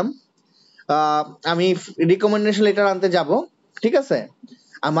দিছিলাম। আমি রিকমেন্ডেশন লেটার আনতে যাব, ঠিক আছে?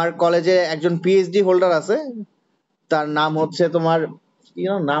 আমার কলেজে একজন পিএইচডি হোল্ডার আছে, তার নাম হচ্ছে তোমার কি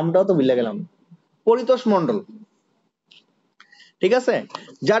যেন, নামটাও তো ভুলে গেলাম, পরিতোষ মন্ডল, ঠিক আছে?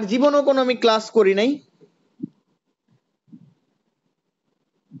 যার জীবনেও কোনো আমি ক্লাস করি নাই।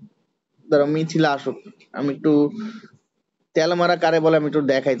 ধরো মিথিলা আসুক, আমি একটু তেল মারা কারে বলে আমি একটু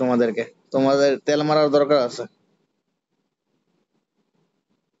দেখাই তোমাদেরকে, তোমাদের তেল মারার দরকার আছে।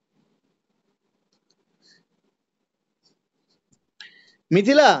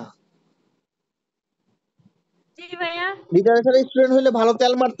 মিথিলা, জি ভাইয়া। লিটারেচার স্টুডেন্ট হইলে ভালো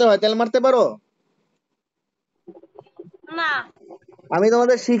তেল মারতে হয়, তেল মারতে পারো? না। আমি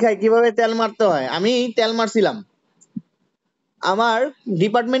তোমাদের শিখাই কিভাবে তেল মারতে হয়। আমি তেল মারছিলাম। আমার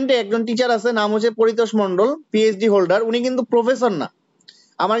ডিপার্টমেন্টে একজন টিচার আছে, নাম হচ্ছে পরিতোষ মন্ডল, পিএইচডি হোল্ডার। উনি কিন্তু প্রফেসর না,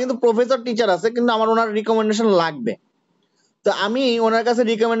 আমার কিন্তু প্রফেসর টিচার আছে, কিন্তু আমার ওনার রিকমেন্ডেশন লাগবে। তো আমি ওনার কাছে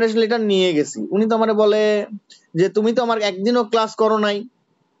রিকমেন্ডেশন লেটার নিয়ে গেছি। উনি তো আমার বলে যে তুমি তো আমার একদিনও ক্লাস করো নাই।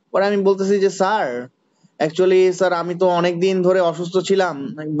 পরে আমি বলতেছি যে স্যার, অ্যাকচুয়ালি স্যার আমি তো অনেকদিন ধরে অসুস্থ ছিলাম,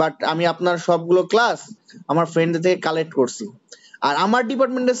 বাট আমি আপনার সবগুলো ক্লাস আমার ফ্রেন্ডদের থেকে কালেক্ট করছি। আর আমার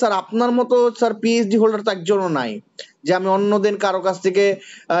ডিপার্টমেন্টে স্যার আপনার মতো স্যার পিএইচডি হোল্ডার তো একজনও নাই যে আমি অন্যদের কারো কাছ থেকে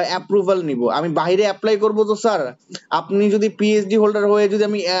অ্যাপ্রুভাল নিব। আমি বাইরে অ্যাপ্লাই করব, তো স্যার আপনি যদি পিএইচডি হোল্ডার হয়ে যদি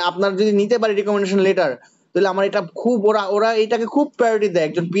আমি আপনার যদি নিতে পারি রিকমেন্ডেশন লেটার, তাহলে আমার এটা খুব, ওরা ওরা এটাকে খুব প্রায়োরিটি দেয়।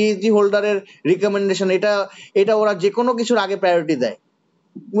 একজন পিএইচডি হোল্ডারের রিকমেন্ডেশন, এটা এটা ওরা যে কোনো কিছুর আগে প্রায়োরিটি দেয়,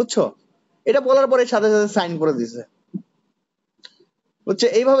 বুঝছো? এটা বলার পরে সাথে সাথে সাইন করে দিছে, বুঝছো?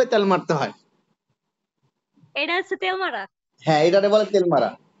 এইভাবে তেল মারতে হয়। এটা হচ্ছে তেল মারা। হ্যাঁ, এটারে বলে তেল মারা।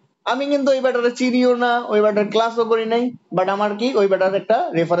 আমি কিন্তু ওই ব্যাটারে চিনিও না, ওই ব্যাটার ক্লাসও করি নাই, বাট আমার কি ওই ব্যাটার একটা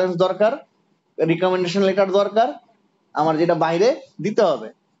রেফারেন্স দরকার, রিকমেন্ডেশন লেটার দরকার, আমার যেটা বাইরে দিতে হবে।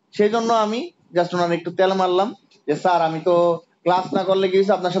 সেই জন্য আমি জাস্ট ওনার একটু তেল মারলাম যে স্যার আমি তো ক্লাস না করলে কি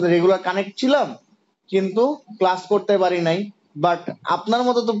হয়েছে, আপনার সাথে রেগুলার কানেক্ট ছিলাম কিন্তু ক্লাস করতে পারি নাই, বাট আপনার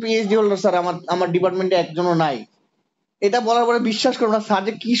মতো তো পিএইচডি হোল্ডার স্যার আমার আমার ডিপার্টমেন্টে একজনও নাই। এটা বলার পরে বিশ্বাস করো না, স্যার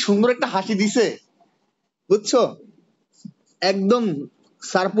যে কি সুন্দর একটা হাসি দিছে, বুঝছো? একদম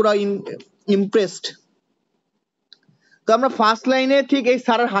স্যার পুরা ইমপ্রেসড। তো আমরা ফার্স্ট লাইনে ঠিক এই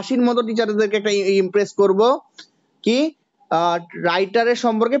স্যারের হাসির মতো টিচারদেরকে একটা ইমপ্রেস করব, কি রাইটারের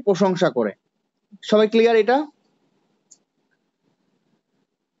সম্পর্কে প্রশংসা করে। সবাই ক্লিয়ার এটা?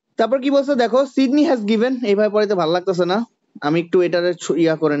 তারপর কি বলছে দেখো, সিডনি হ্যাজ গিভেন, এইভাবে পড়াইতে ভালো লাগতেছে না, আমি একটু এটারে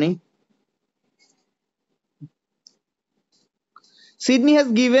ইয়া করে নিই। Sidney has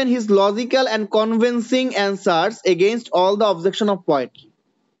given his logical and convincing answers against all the objection of poetry.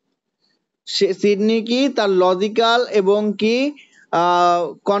 Sydney কি তার লজিক্যাল এবং কি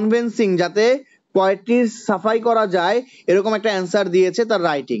কনভিন্সিং, যাতে পোয়েট্রি সাফাই করা যায় এরকম একটা অ্যান্সার দিয়েছে তার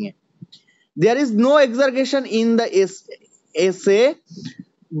writing A. There is no এক্সারগেশন in the essay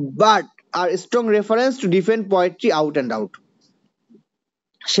but R strong reference to defend poetry out and out.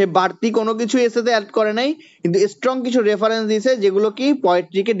 সে বাড়তি কোনো কিছু এসেতে অ্যাড করে নাই, কিন্তু স্ট্রং কিছু রেফারেন্স দিয়েছে যেগুলো কি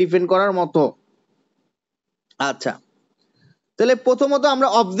পোয়েট্রিকে ডিফেন্ড করার মতো। আচ্ছা, তাহলে প্রথমত আমরা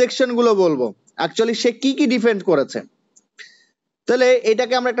অবজেকশন গুলো বলবো, অ্যাকচুয়ালি সে কি কি ডিফেন্ড করেছে। তাহলে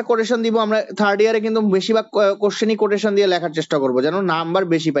এটাকে আমরা একটা কোটেশন দিব। আমরা থার্ড ইয়ারে কিন্তু বেশিরভাগ কোশ্চেনই কোটেশন দিয়ে লেখার চেষ্টা করবো, যেন নাম্বার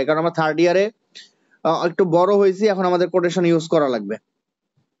বেশি পাই, কারণ আমরা থার্ড ইয়ারে একটু বড় হয়েছি, এখন আমাদের কোটেশন ইউজ করা লাগবে।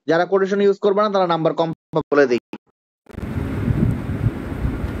 যারা কোটেশন ইউজ করবে না তারা নাম্বার কম বলে দিই।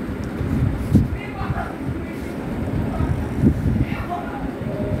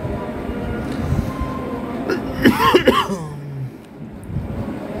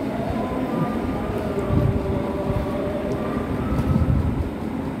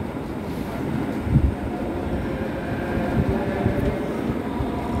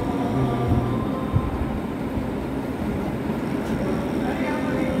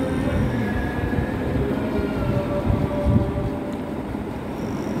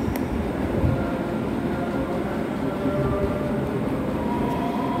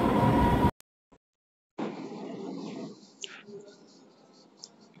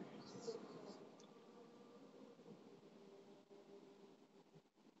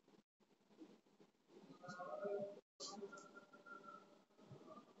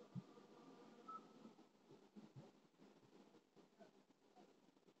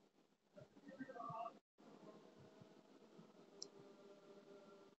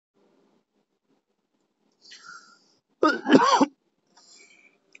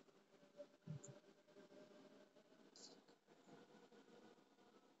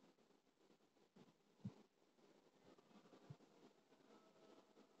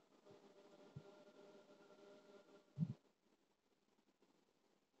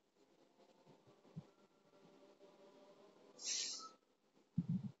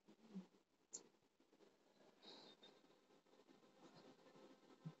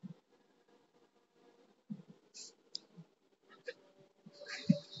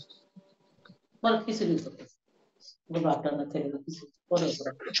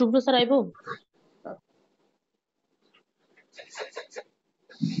 শুভ্র স্যার আইবো?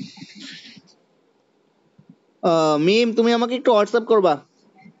 মিম, তুমি আমাকে একটু হোয়াটসঅ্যাপ করবা।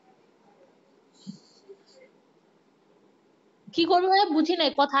 কি করবো ভাইয়া, বুঝি নাই,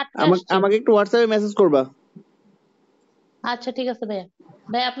 কথা আটকে আসছে। আমাকে একটু হোয়াটসঅ্যাপে মেসেজ করবা। আচ্ছা ঠিক আছে ভাইয়া।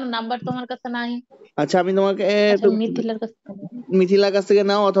 ভাইয়া আপনার নাম্বার তো আমার কাছে নাই। আচ্ছা, আমি তোমাকে আচ্ছা মিথিলার কাছে নেবো। মিথিলার কাছ থেকে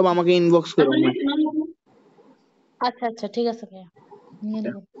নাও অথবা আমাকে ইনবক্স করো। আচ্ছা আচ্ছা ঠিক আছে ভাইয়া, নিয়ে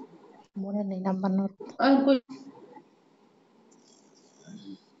নেবো। মনে নেই নাম্বার নোট।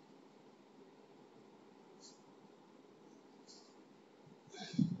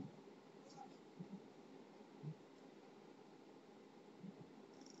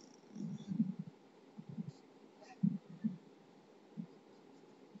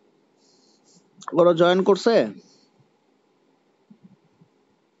 ওরা জয়েন করছে?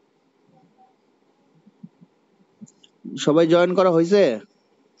 সবাই জয়েন করা হয়েছে?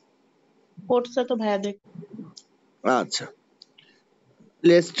 করছে তো ভাইয়া, দেখ। আচ্ছা,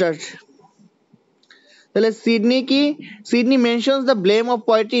 লেটস স্টার্ট। তাহলে Sydney mentions the blame of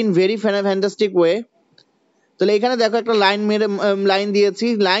poetry in very fantastic way. তাহলে এখানে দেখো একটা লাইন দিয়েছি,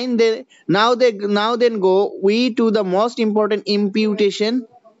 নাও দেন go we to the most important ইম্পিউটেশন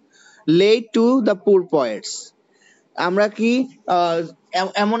laid to the poor poets. আমরা কি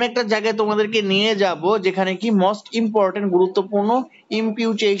এমন একটা জায়গায় তোমাদেরকে নিয়ে যাব যেখানে কি মোস্ট ইম্পর্টেন্ট গুরুত্বপূর্ণ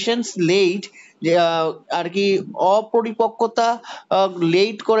ইম্পিউটেশনস লেট, যে আর কি অপরিপক্কতা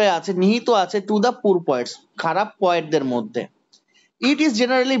লেট করে আছে, নিহিত আছে টু দ্য পুর পয়েটস, খারাপ পয়েটদের মধ্যে। It is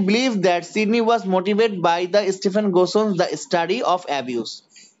generally believed that Sidney was motivated by the Stephen Gosson's The Study of Abuse.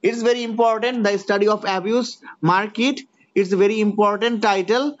 It's very important, The Study of Abuse. Mark it. It's a very important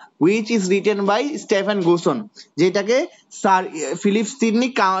title which is written by Stephen Gosson, যেটাকে sir Philip Sydney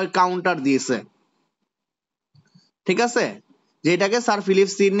counter দিয়েছে। ঠিক আছে, যেটাকে sir Philip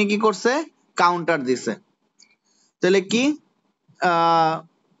Sydney কি করছে, counter দিয়েছে। তাহলে কি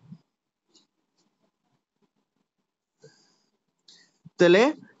তাহলে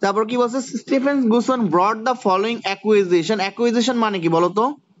তারপর কি বলছে, Stephen গুসন broad the following acquisition. Acquisition মানে কি বলতো?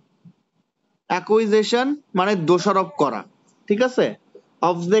 অ্যাকুইজিশন মানে দোষারোপ করা, ঠিক আছে।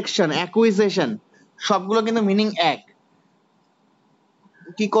 অবজেকশন, অ্যাকুইজিশন সবগুলো কিন্তু মিনিং এক।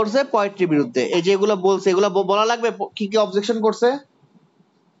 কি করছে পোয়েট্রি বিরুদ্ধে, এই যে এগুলো বলছে, এগুলো বলা লাগবে কি কি অবজেকশন করছে,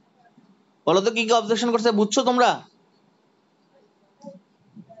 বলো তো কি কি অবজেকশন করছে, বুঝছো তোমরা?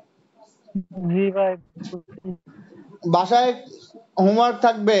 জি ভাই। বাসায় হোমওয়ার্ক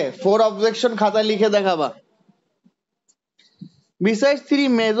থাকবে, 4 অবজেকশন খাতায় লিখে দেখাবা। Besides three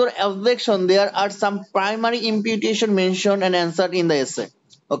major objections, there are some primary imputation mentioned and answered in the essay.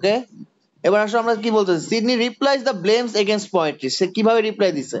 Okay? এবার আসলে আমরা কি বলতেছি, Sydney replies the blames against poetry. সে কিভাবে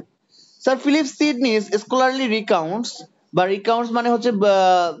রিপ্লাই দিছে? Sir Philip Sydney's scholarly recounts, বা রিকাউন্টস মানে হচ্ছে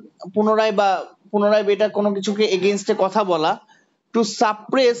পুনরায় এটা কোনো কিছুকে এগেইনস্টে কথা বলা। To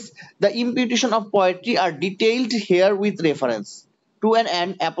suppress the imputation of poetry are detailed here with reference to an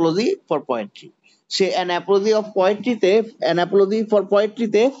apology for poetry. Say apology for poetry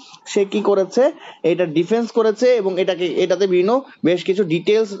তে সে কি করেছে, এটা ডিফেন্স করেছে এবং এটাতে বিভিন্ন বেশ কিছু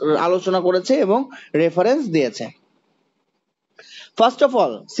ডিটেইলস আলোচনা করেছে এবং রেফারেন্স দিয়েছে। First of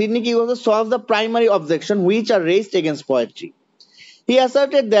all, Sidney Kiyosaki solves the primary objection which are raised against poetry. He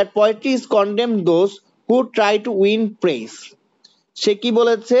asserted that poetry is condemned those who try to win praise. সে কি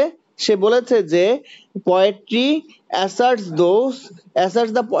বলেছে, সে বলেছে যে poetry asserts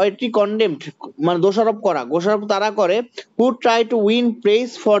the poetry condemned, মানে দোষারোপ তারা করে who try to win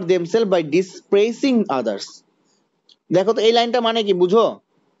praise for themselves by dispraising others. দেখো তো এই লাইনটা মানে কি, বুঝো?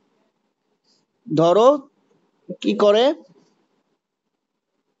 ধরো কি করে,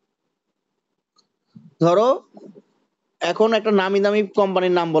 ধরো এখন একটা নামি দামি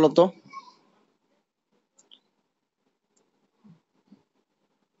কোম্পানির নাম বলো তো।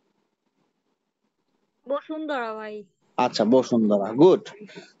 বসুন্ধরা ভাই। আচ্ছা, বসুন্ধরা, গুড।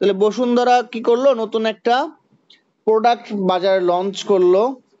 তাহলে বসুন্ধরা কি করলো, নতুন একটা প্রোডাক্ট বাজারে লঞ্চ করলো,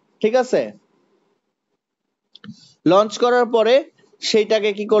 ঠিক আছে। লঞ্চ করার পরে সেইটাকে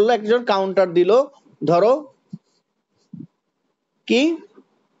কি করলো, একজন কাউন্টার দিল। ধরো কি,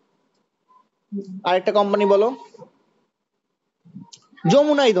 আরেকটা কোম্পানি বলো,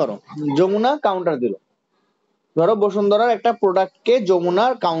 যমুনাই ধরো, যমুনা কাউন্টার দিল। ধরো বসুন্ধরার একটা প্রোডাক্টকে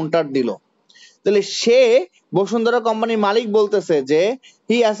যমুনার কাউন্টার দিল। তাহলে সে বসুন্ধরা কোম্পানির মালিক বলতেছে যে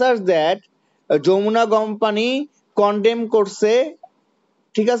হি asserts that Jamuna company condemn করছে,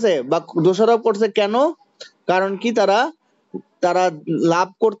 ঠিক আছে, বা দোষারোপ করছে। কেন? কারণ কি তারা তারা লাভ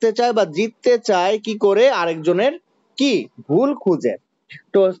করতে চায় বা জিততে চায় কি করে, আরেকজনের কি ভুল খুঁজে।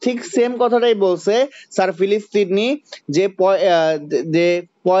 তো ঠিক সেম কথাটাই বলছে স্যার ফিলিপ সিডনি, যে যে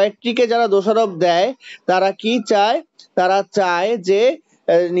পোয়েট্রিকে যারা দোষারোপ দেয় তারা কি চায়, তারা চায় যে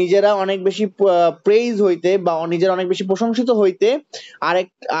নিজেরা অনেক বেশি প্রেইজ হইতে বা নিজেরা অনেক বেশি প্রশংসিত হইতে, আরেক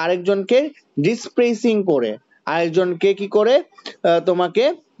আরেকজনকে ডিসপ্রেসিং করে, আরেকজনকে কি করে তোমাকে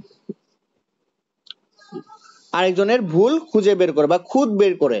আরেকজনের ভুল খুঁজে বের করে বা খুঁত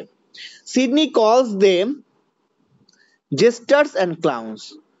বের করে। সিডনি কলস দেম জেস্টার্স অ্যান্ড ক্লাউনস।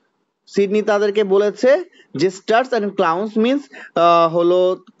 সিডনি তাদেরকে বলেছে জেস্টার্স অ্যান্ড ক্লাউনস মিন্স হলো,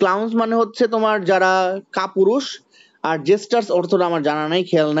 ক্লাউনস মানে হচ্ছে তোমার যারা কাপুরুষ, আর জেস্টার্স অর্থটা আমার জানা নাই,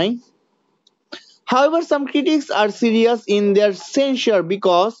 খেয়াল নাই। However, some critics are serious in their censure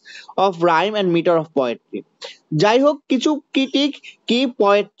because of rhyme and meter of poetry. যাই হোক, কিছু ক্রিটিক কি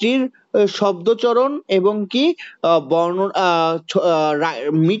পোয়েট্রির শব্দচরণ এবং কি বর্ণ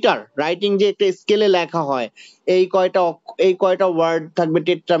মিটার, রাইটিং যে একটা স্কেলে লেখা হয়, এই কয়টা ওয়ার্ড থাকবে,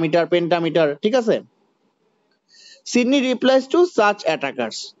 টেট্রামিটার, পেন্টামিটার, ঠিক আছে। Sydney replies to such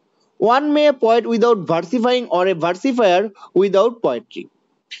attackers. One may a poet without versifying or a versifier without poetry.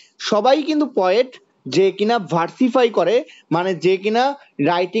 সবাই কিন্তু পয়েট যে কিনা ভার্সিফাই করে, মানে যে কিনা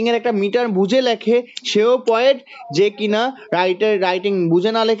রাইটিং এর একটা মিটার বুঝে লেখে সেও পয়েট, যে কিনা রাইটিং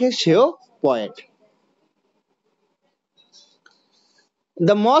বুঝে না লেখে সেও poet.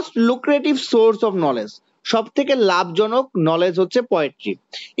 The most lucrative source of knowledge, সব থেকে লাভজনক নলেজ হচ্ছে poetry.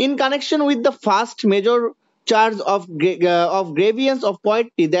 In connection with the first major charge of grievance of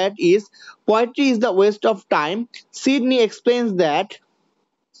poetry, that is, poetry is the waste of time, Sidney explains that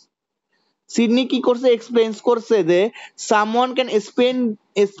Sydney কি করছে, explain করছে যে someone can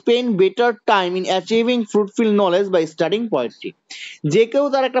spend better time in achieving fruitful knowledge by studying poetry. যে কেউ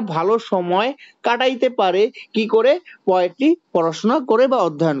তার একটা ভালো সময় কাটাইতে পারে কি করে, পোয়েট্রি পড়াশোনা করে বা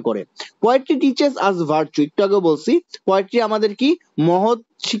অধ্যয়ন করে। পোয়েট্রি টিচেস আস ভার্চু, একটু আগে বলছি পোয়েট্রি আমাদের কি মহৎ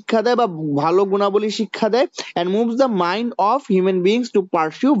শিক্ষা দেয় বা ভালো গুণাবলী শিক্ষা দেয়, and moves the mind of human beings to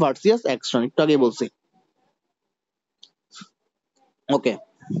pursue virtuous action, একটু আগে বলছি। ওকে,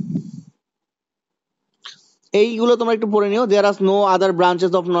 এইগুলো তোমরা একটু পড়ে নিও। দেয়ার আর নো আদার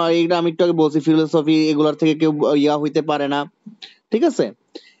ব্রাঞ্চেস অফ, এইটা আমি একটু আগে বলছি, ফিলোসফি এগুলোর থেকে কেউ ইয়া হইতে পারে না, ঠিক আছে।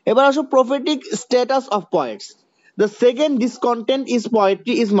 এবার আসো prophetic status of poets. The second discontent is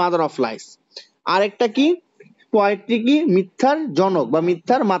poetry is mother of lines. আরেকটা কি, পোয়েট্রি কি মিথ্যার জনক বা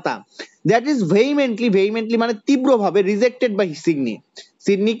মিথ্যার মাতা। দ্যাট ইজ ভেহিমেন্টলি মানে তীব্রভাবে রিজেক্টেড বাই সিডনি।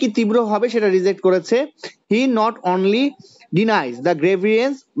 সিডনি কি তীব্রভাবে সেটা রিজেক্ট করেছে। He not only denies the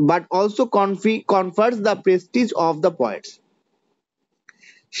grievance but also confers the prestige of the poets.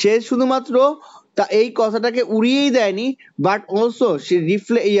 সে শুধুমাত্র এই কথাটাকে উড়িয়েই দেয়নি, বাট অলসো সে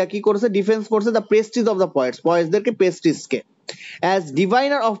কি করেছে, ডিফেন্স করছে the Prestige of the poet's, পয়েটসদেরকে প্রেস্টিজকে, as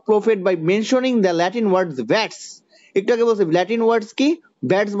ডিভাইনার of prophet by mentioning the Latin words bats. একটু আগে বলছে ল্যাটিন ওয়ার্ডস কি,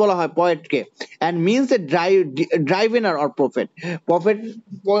 ব্যাটস বলা হয় পয়েটকে, and means a ড্রাইভেনার or prophet.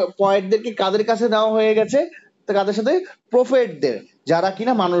 পয়েটদেরকে কাদের কাছে দেওয়া হয়ে গেছে, কাদের সাথে, প্রফেটদের, যারা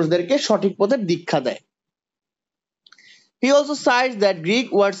কিনা মানুষদেরকে সঠিক পথের দীক্ষা দেয়। He also cites that Greek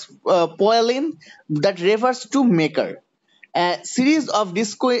word poelin that refers to maker. A series of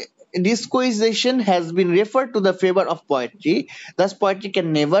disquisition has been referred to the favor of poetry. Thus, poetry can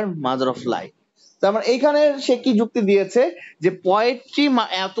never mother of life. তার মানে এইখানে সে কি যুক্তি দিয়েছে, যে পোয়েট্রি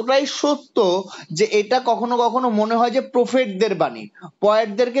এতটাই সত্য যে এটা কখনো কখনো মনে হয় যে প্রফেটদের বাণী,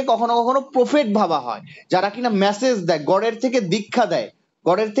 পয়েটদেরকে কখনো কখনো প্রফেট ভাবা হয়, যারা কিনা মেসেজ দেয়, গডের থেকে দীক্ষা দেয়,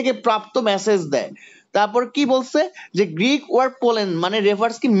 গডের থেকে প্রাপ্ত মেসেজ দেয়। তারপর কি বলছে, যে গ্রিক ওয়ার্ড পোলেন মানে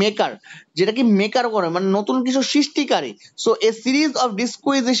রেফার্স কি মেকার, যেটা কি মেকার করে মানে নতুন কিছু সৃষ্টিকারী। So A series of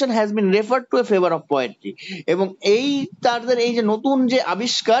ডিসকুইজিশন has been referred to A favour of poetry. এবং এই তাদের এই যে নতুন যে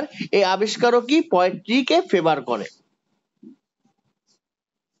আবিষ্কার, এই আবিষ্কারও কি পোয়েট্রিকে ফেভার করে।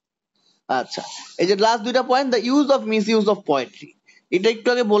 আচ্ছা, এই যে লাস্ট দুইটা point, the use of misuse of poetry, এটা একটু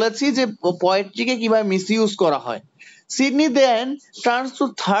আগে বলেছি যে পোয়েট্রিকে কিভাবে মিসইউজ করা হয়। Sidney then turns to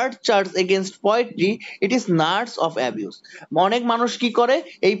third charge against poetry, it is nuts of abuse. অনেক মানুষ কি করে,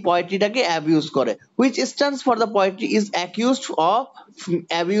 এই পোয়েট্রিটাকে অ্যাবিউজ করে, which stands for the poetry is accused of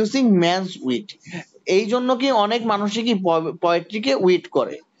abusing man's wit. এই জন্য কি অনেক মানুষই কি পোয়েট্রিকে উইট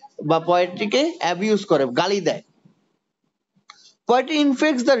করে বা পোয়েট্রিকে অ্যাবিউজ করে, গালি দেয়। Poetry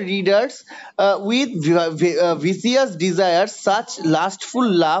infects the readers with vicious desires such lustful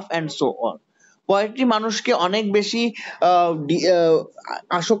love and so on. Poetry মানুষকে অনেক বেশি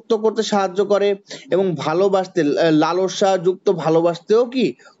আসক্ত করতে সাহায্য করে এবং ভালোবাসতে, লালসা যুক্ত ভালোবাসতেও কি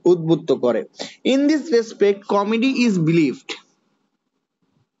উদ্বুদ্ধ করে। In this respect comedy is believed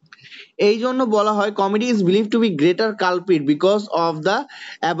এই জন্য বলা হয় comedy is believe two B greater culprit because of the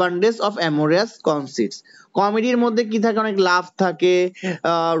abundance of অ্যামোরিয়াস কনসিটস। কমেডির মধ্যে কি থাকে, অনেক লাভ থাকে,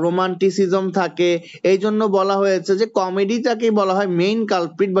 রোমান্টিসিজম থাকে, এই জন্য বলা হয়েছে যে কমেডিটাকে বলা হয় মেইন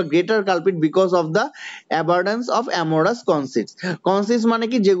কালপ্রিট বা greater culprit because of the abundance of অ্যামোরাস কনসিটস। কনসিটস মানে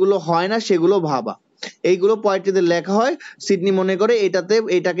কি, যেগুলো হয় না সেগুলো ভাবা, এইগুলো পোয়েট্রিতে লেখা হয়। সিডনি মনে করে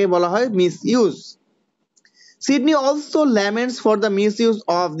এটাকে বলা হয় miss use. Sidney also laments for the misuse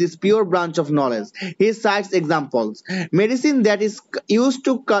of this pure branch of knowledge. He cites examples. Medicine that is used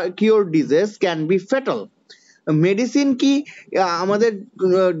to cure disease can be fatal. Medicine কি আমাদের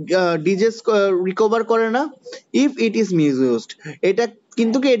ডিজিজ রিকভার করে না, if it is misused. এটা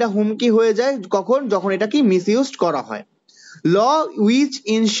কিন্তু কি, এটা হুমকি হয়ে যায় কখন, যখন এটা কি মিসইউজড করা হয়। ল উইচ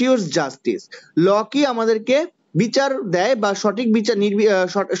ইনশিওরস জাস্টিস। ল কি আমাদেরকে বিচার দেয় বা সঠিক বিচার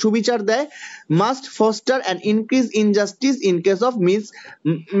সুবিচার দেয়। Must foster and increase injustice in case of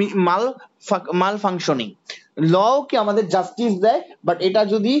মাল ফাংশনিং। ল কি আমাদের জাস্টিস দেয়, বাট এটা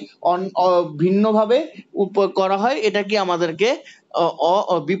যদি ভিন্নভাবে করা হয় এটা কি আমাদেরকে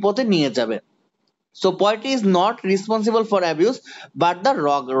বিপদে নিয়ে যাবে। So poetry is not responsible for abuse but the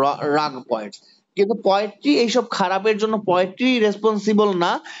rag poets. কিন্তু পোয়েট্রি এইসব খারাপের জন্য পোয়েট্রি রেসপন্সিবল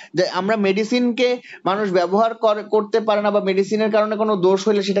না। যে আমরা মেডিসিনকে মানুষ ব্যবহার করতে পারে না বা মেডিসিনের কারণে কোনো দোষ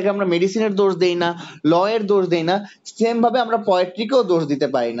হলে সেটাকে আমরা মেডিসিনের দোষ দেই না, ল এর দোষ দেই না, সেম ভাবে আমরা পোয়েট্রিকেও দোষ দিতে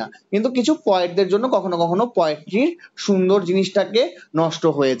পারি না। কিন্তু কিছু পয়েটদের জন্য কখনো কখনো পোয়েট্রির সুন্দর জিনিসটাকে নষ্ট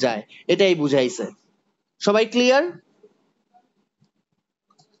হয়ে যায়, এটাই বুঝাইছে। সবাই ক্লিয়ার?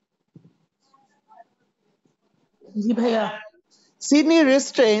 জি ভাইয়া। Sidney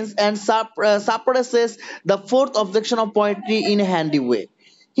restrains and suppresses the fourth objection of poetry in a handy way.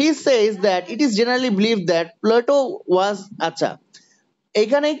 He says that it is generally believed that Plato was আচ্ছা,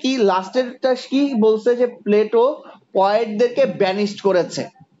 এখানে কি লাস্টেরটা কি বলছে যে প্লেটো পয়েটদেরকে ব্যানিশড করেছে,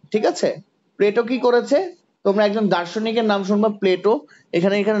 ঠিক আছে? প্লেটো কি করেছে, তোমরা একজন দার্শনিকের নাম শুনবা প্লেটো,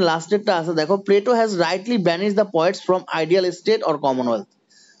 এখানে লাস্টেরটা আছে দেখো, Plato has rightly ব্যানিশড the poet's from ideal state or Commonwealth.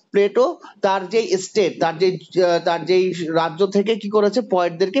 Plato তার যে স্টেট, তার যেই রাজ্য থেকে কি করেছে,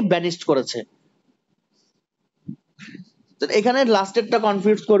 পয়েটদেরকে ব্যানিশড করেছে। তো এখানে লাস্টেরটা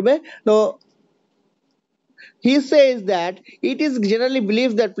কনফিউজ করবে। তো he says that it is generally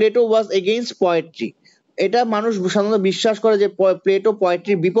believed that Plato was against poetry. এটা মানুষ সাধারণত বিশ্বাস করে যে প্লেটো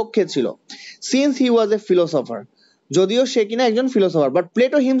পোয়েট্রির বিপক্ষে ছিল, since he was a philosopher, যদিও সে কিনা একজন philosopher. But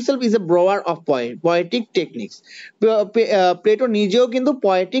Plato himself is a ব্রোয়ার of poetic techniques. Plato নিজেও কিন্তু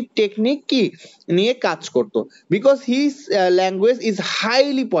পোয়েটিক টেকনিক কি নিয়ে কাজ করত, because his language is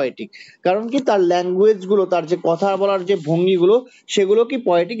highly poetic. কারণ কি, তার ল্যাঙ্গুয়েজ গুলো, তার যে কথা বলার যে ভঙ্গিগুলো, সেগুলো কি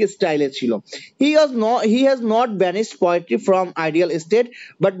পোয়েটিক স্টাইলে ছিল। He has not banished poetry from ideal state,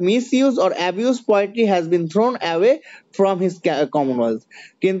 but misuse or abuse poetry has been thrown away from his commonwealth.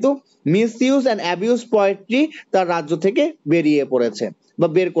 কিন্তু মিসইউজ অ্যান্ড অ্যাবিউজ পোয়েট্রি তার রাজ্য থেকে বেরিয়ে পড়েছে বা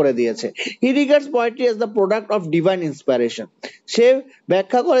বের করে দিয়েছে। হি regards poetry as the product of divine inspiration. সে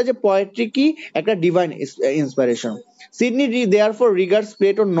ব্যাখ্যা করে যে পোয়েট্রি কি একটা divine inspiration. Sydney therefore regards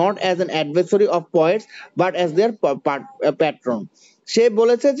Plato not as an adversary of poets but as their patron. সে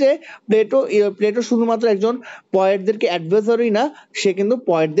বলেছে যে প্লেটো শুধুমাত্র একজন পয়েটদেরকে অ্যাডভাইসরি না, সে কিন্তু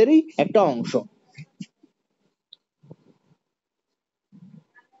পয়েটদেরই একটা অংশ।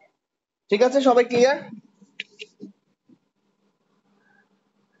 ঠিক আছে, সবাই ক্লিয়ার?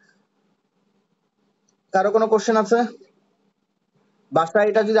 কারো কোনো কোশ্চেন আছে? বাসায়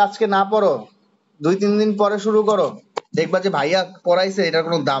এটা যদি আজকে না পড়ো, 2-3 দিন পরে শুরু করো, দেখবা যে ভাইয়া পড়াইছে এটার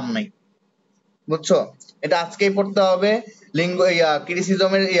কোনো দাম নাই, বুঝছো? এটা আজকেই পড়তে হবে।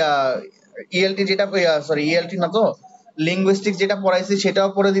 ক্রিটিসিজমের ইএলটি যেটা, সরি ইএলটি না তো, লিঙ্গুইস্টিক যেটা পড়াইছি সেটাও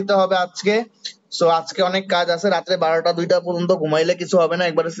পড়ে দিতে হবে আজকে। সো আজকে অনেক কাজ আছে, রাত্রে 12টা-2টা পর্যন্ত ঘুমাইলে কিছু হবে না।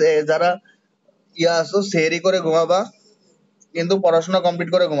 একবারে যারা আছো সেহরি করে ঘুমাবা, কিন্তু পড়াশোনা কমপ্লিট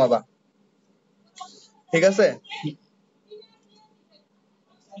করে ঘুমাবা, ঠিক আছে?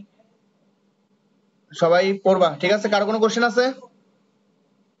 সবাই পড়বা, ঠিক আছে? কারো কোনো কোশ্চেন আছে?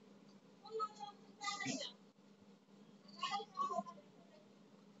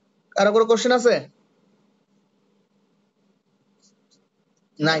 কারো কোনো কোশ্চেন আছে?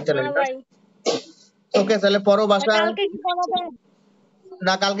 নাই, তাহলে না ভাই। ওকে, তাহলে পড়ো বাসায়। কালকে কি পড়াবে?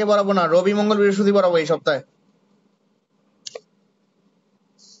 না, কালকে পড়াবো না, রবি মঙ্গল বৃহস্পতি পড়াবো এই সপ্তাহে।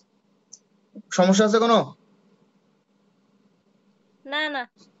 সমস্যা আছে কোনো? না না,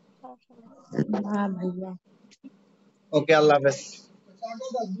 সমস্যা নেই। না ভাইয়া। ওকে, আল্লাহ হাফেজ।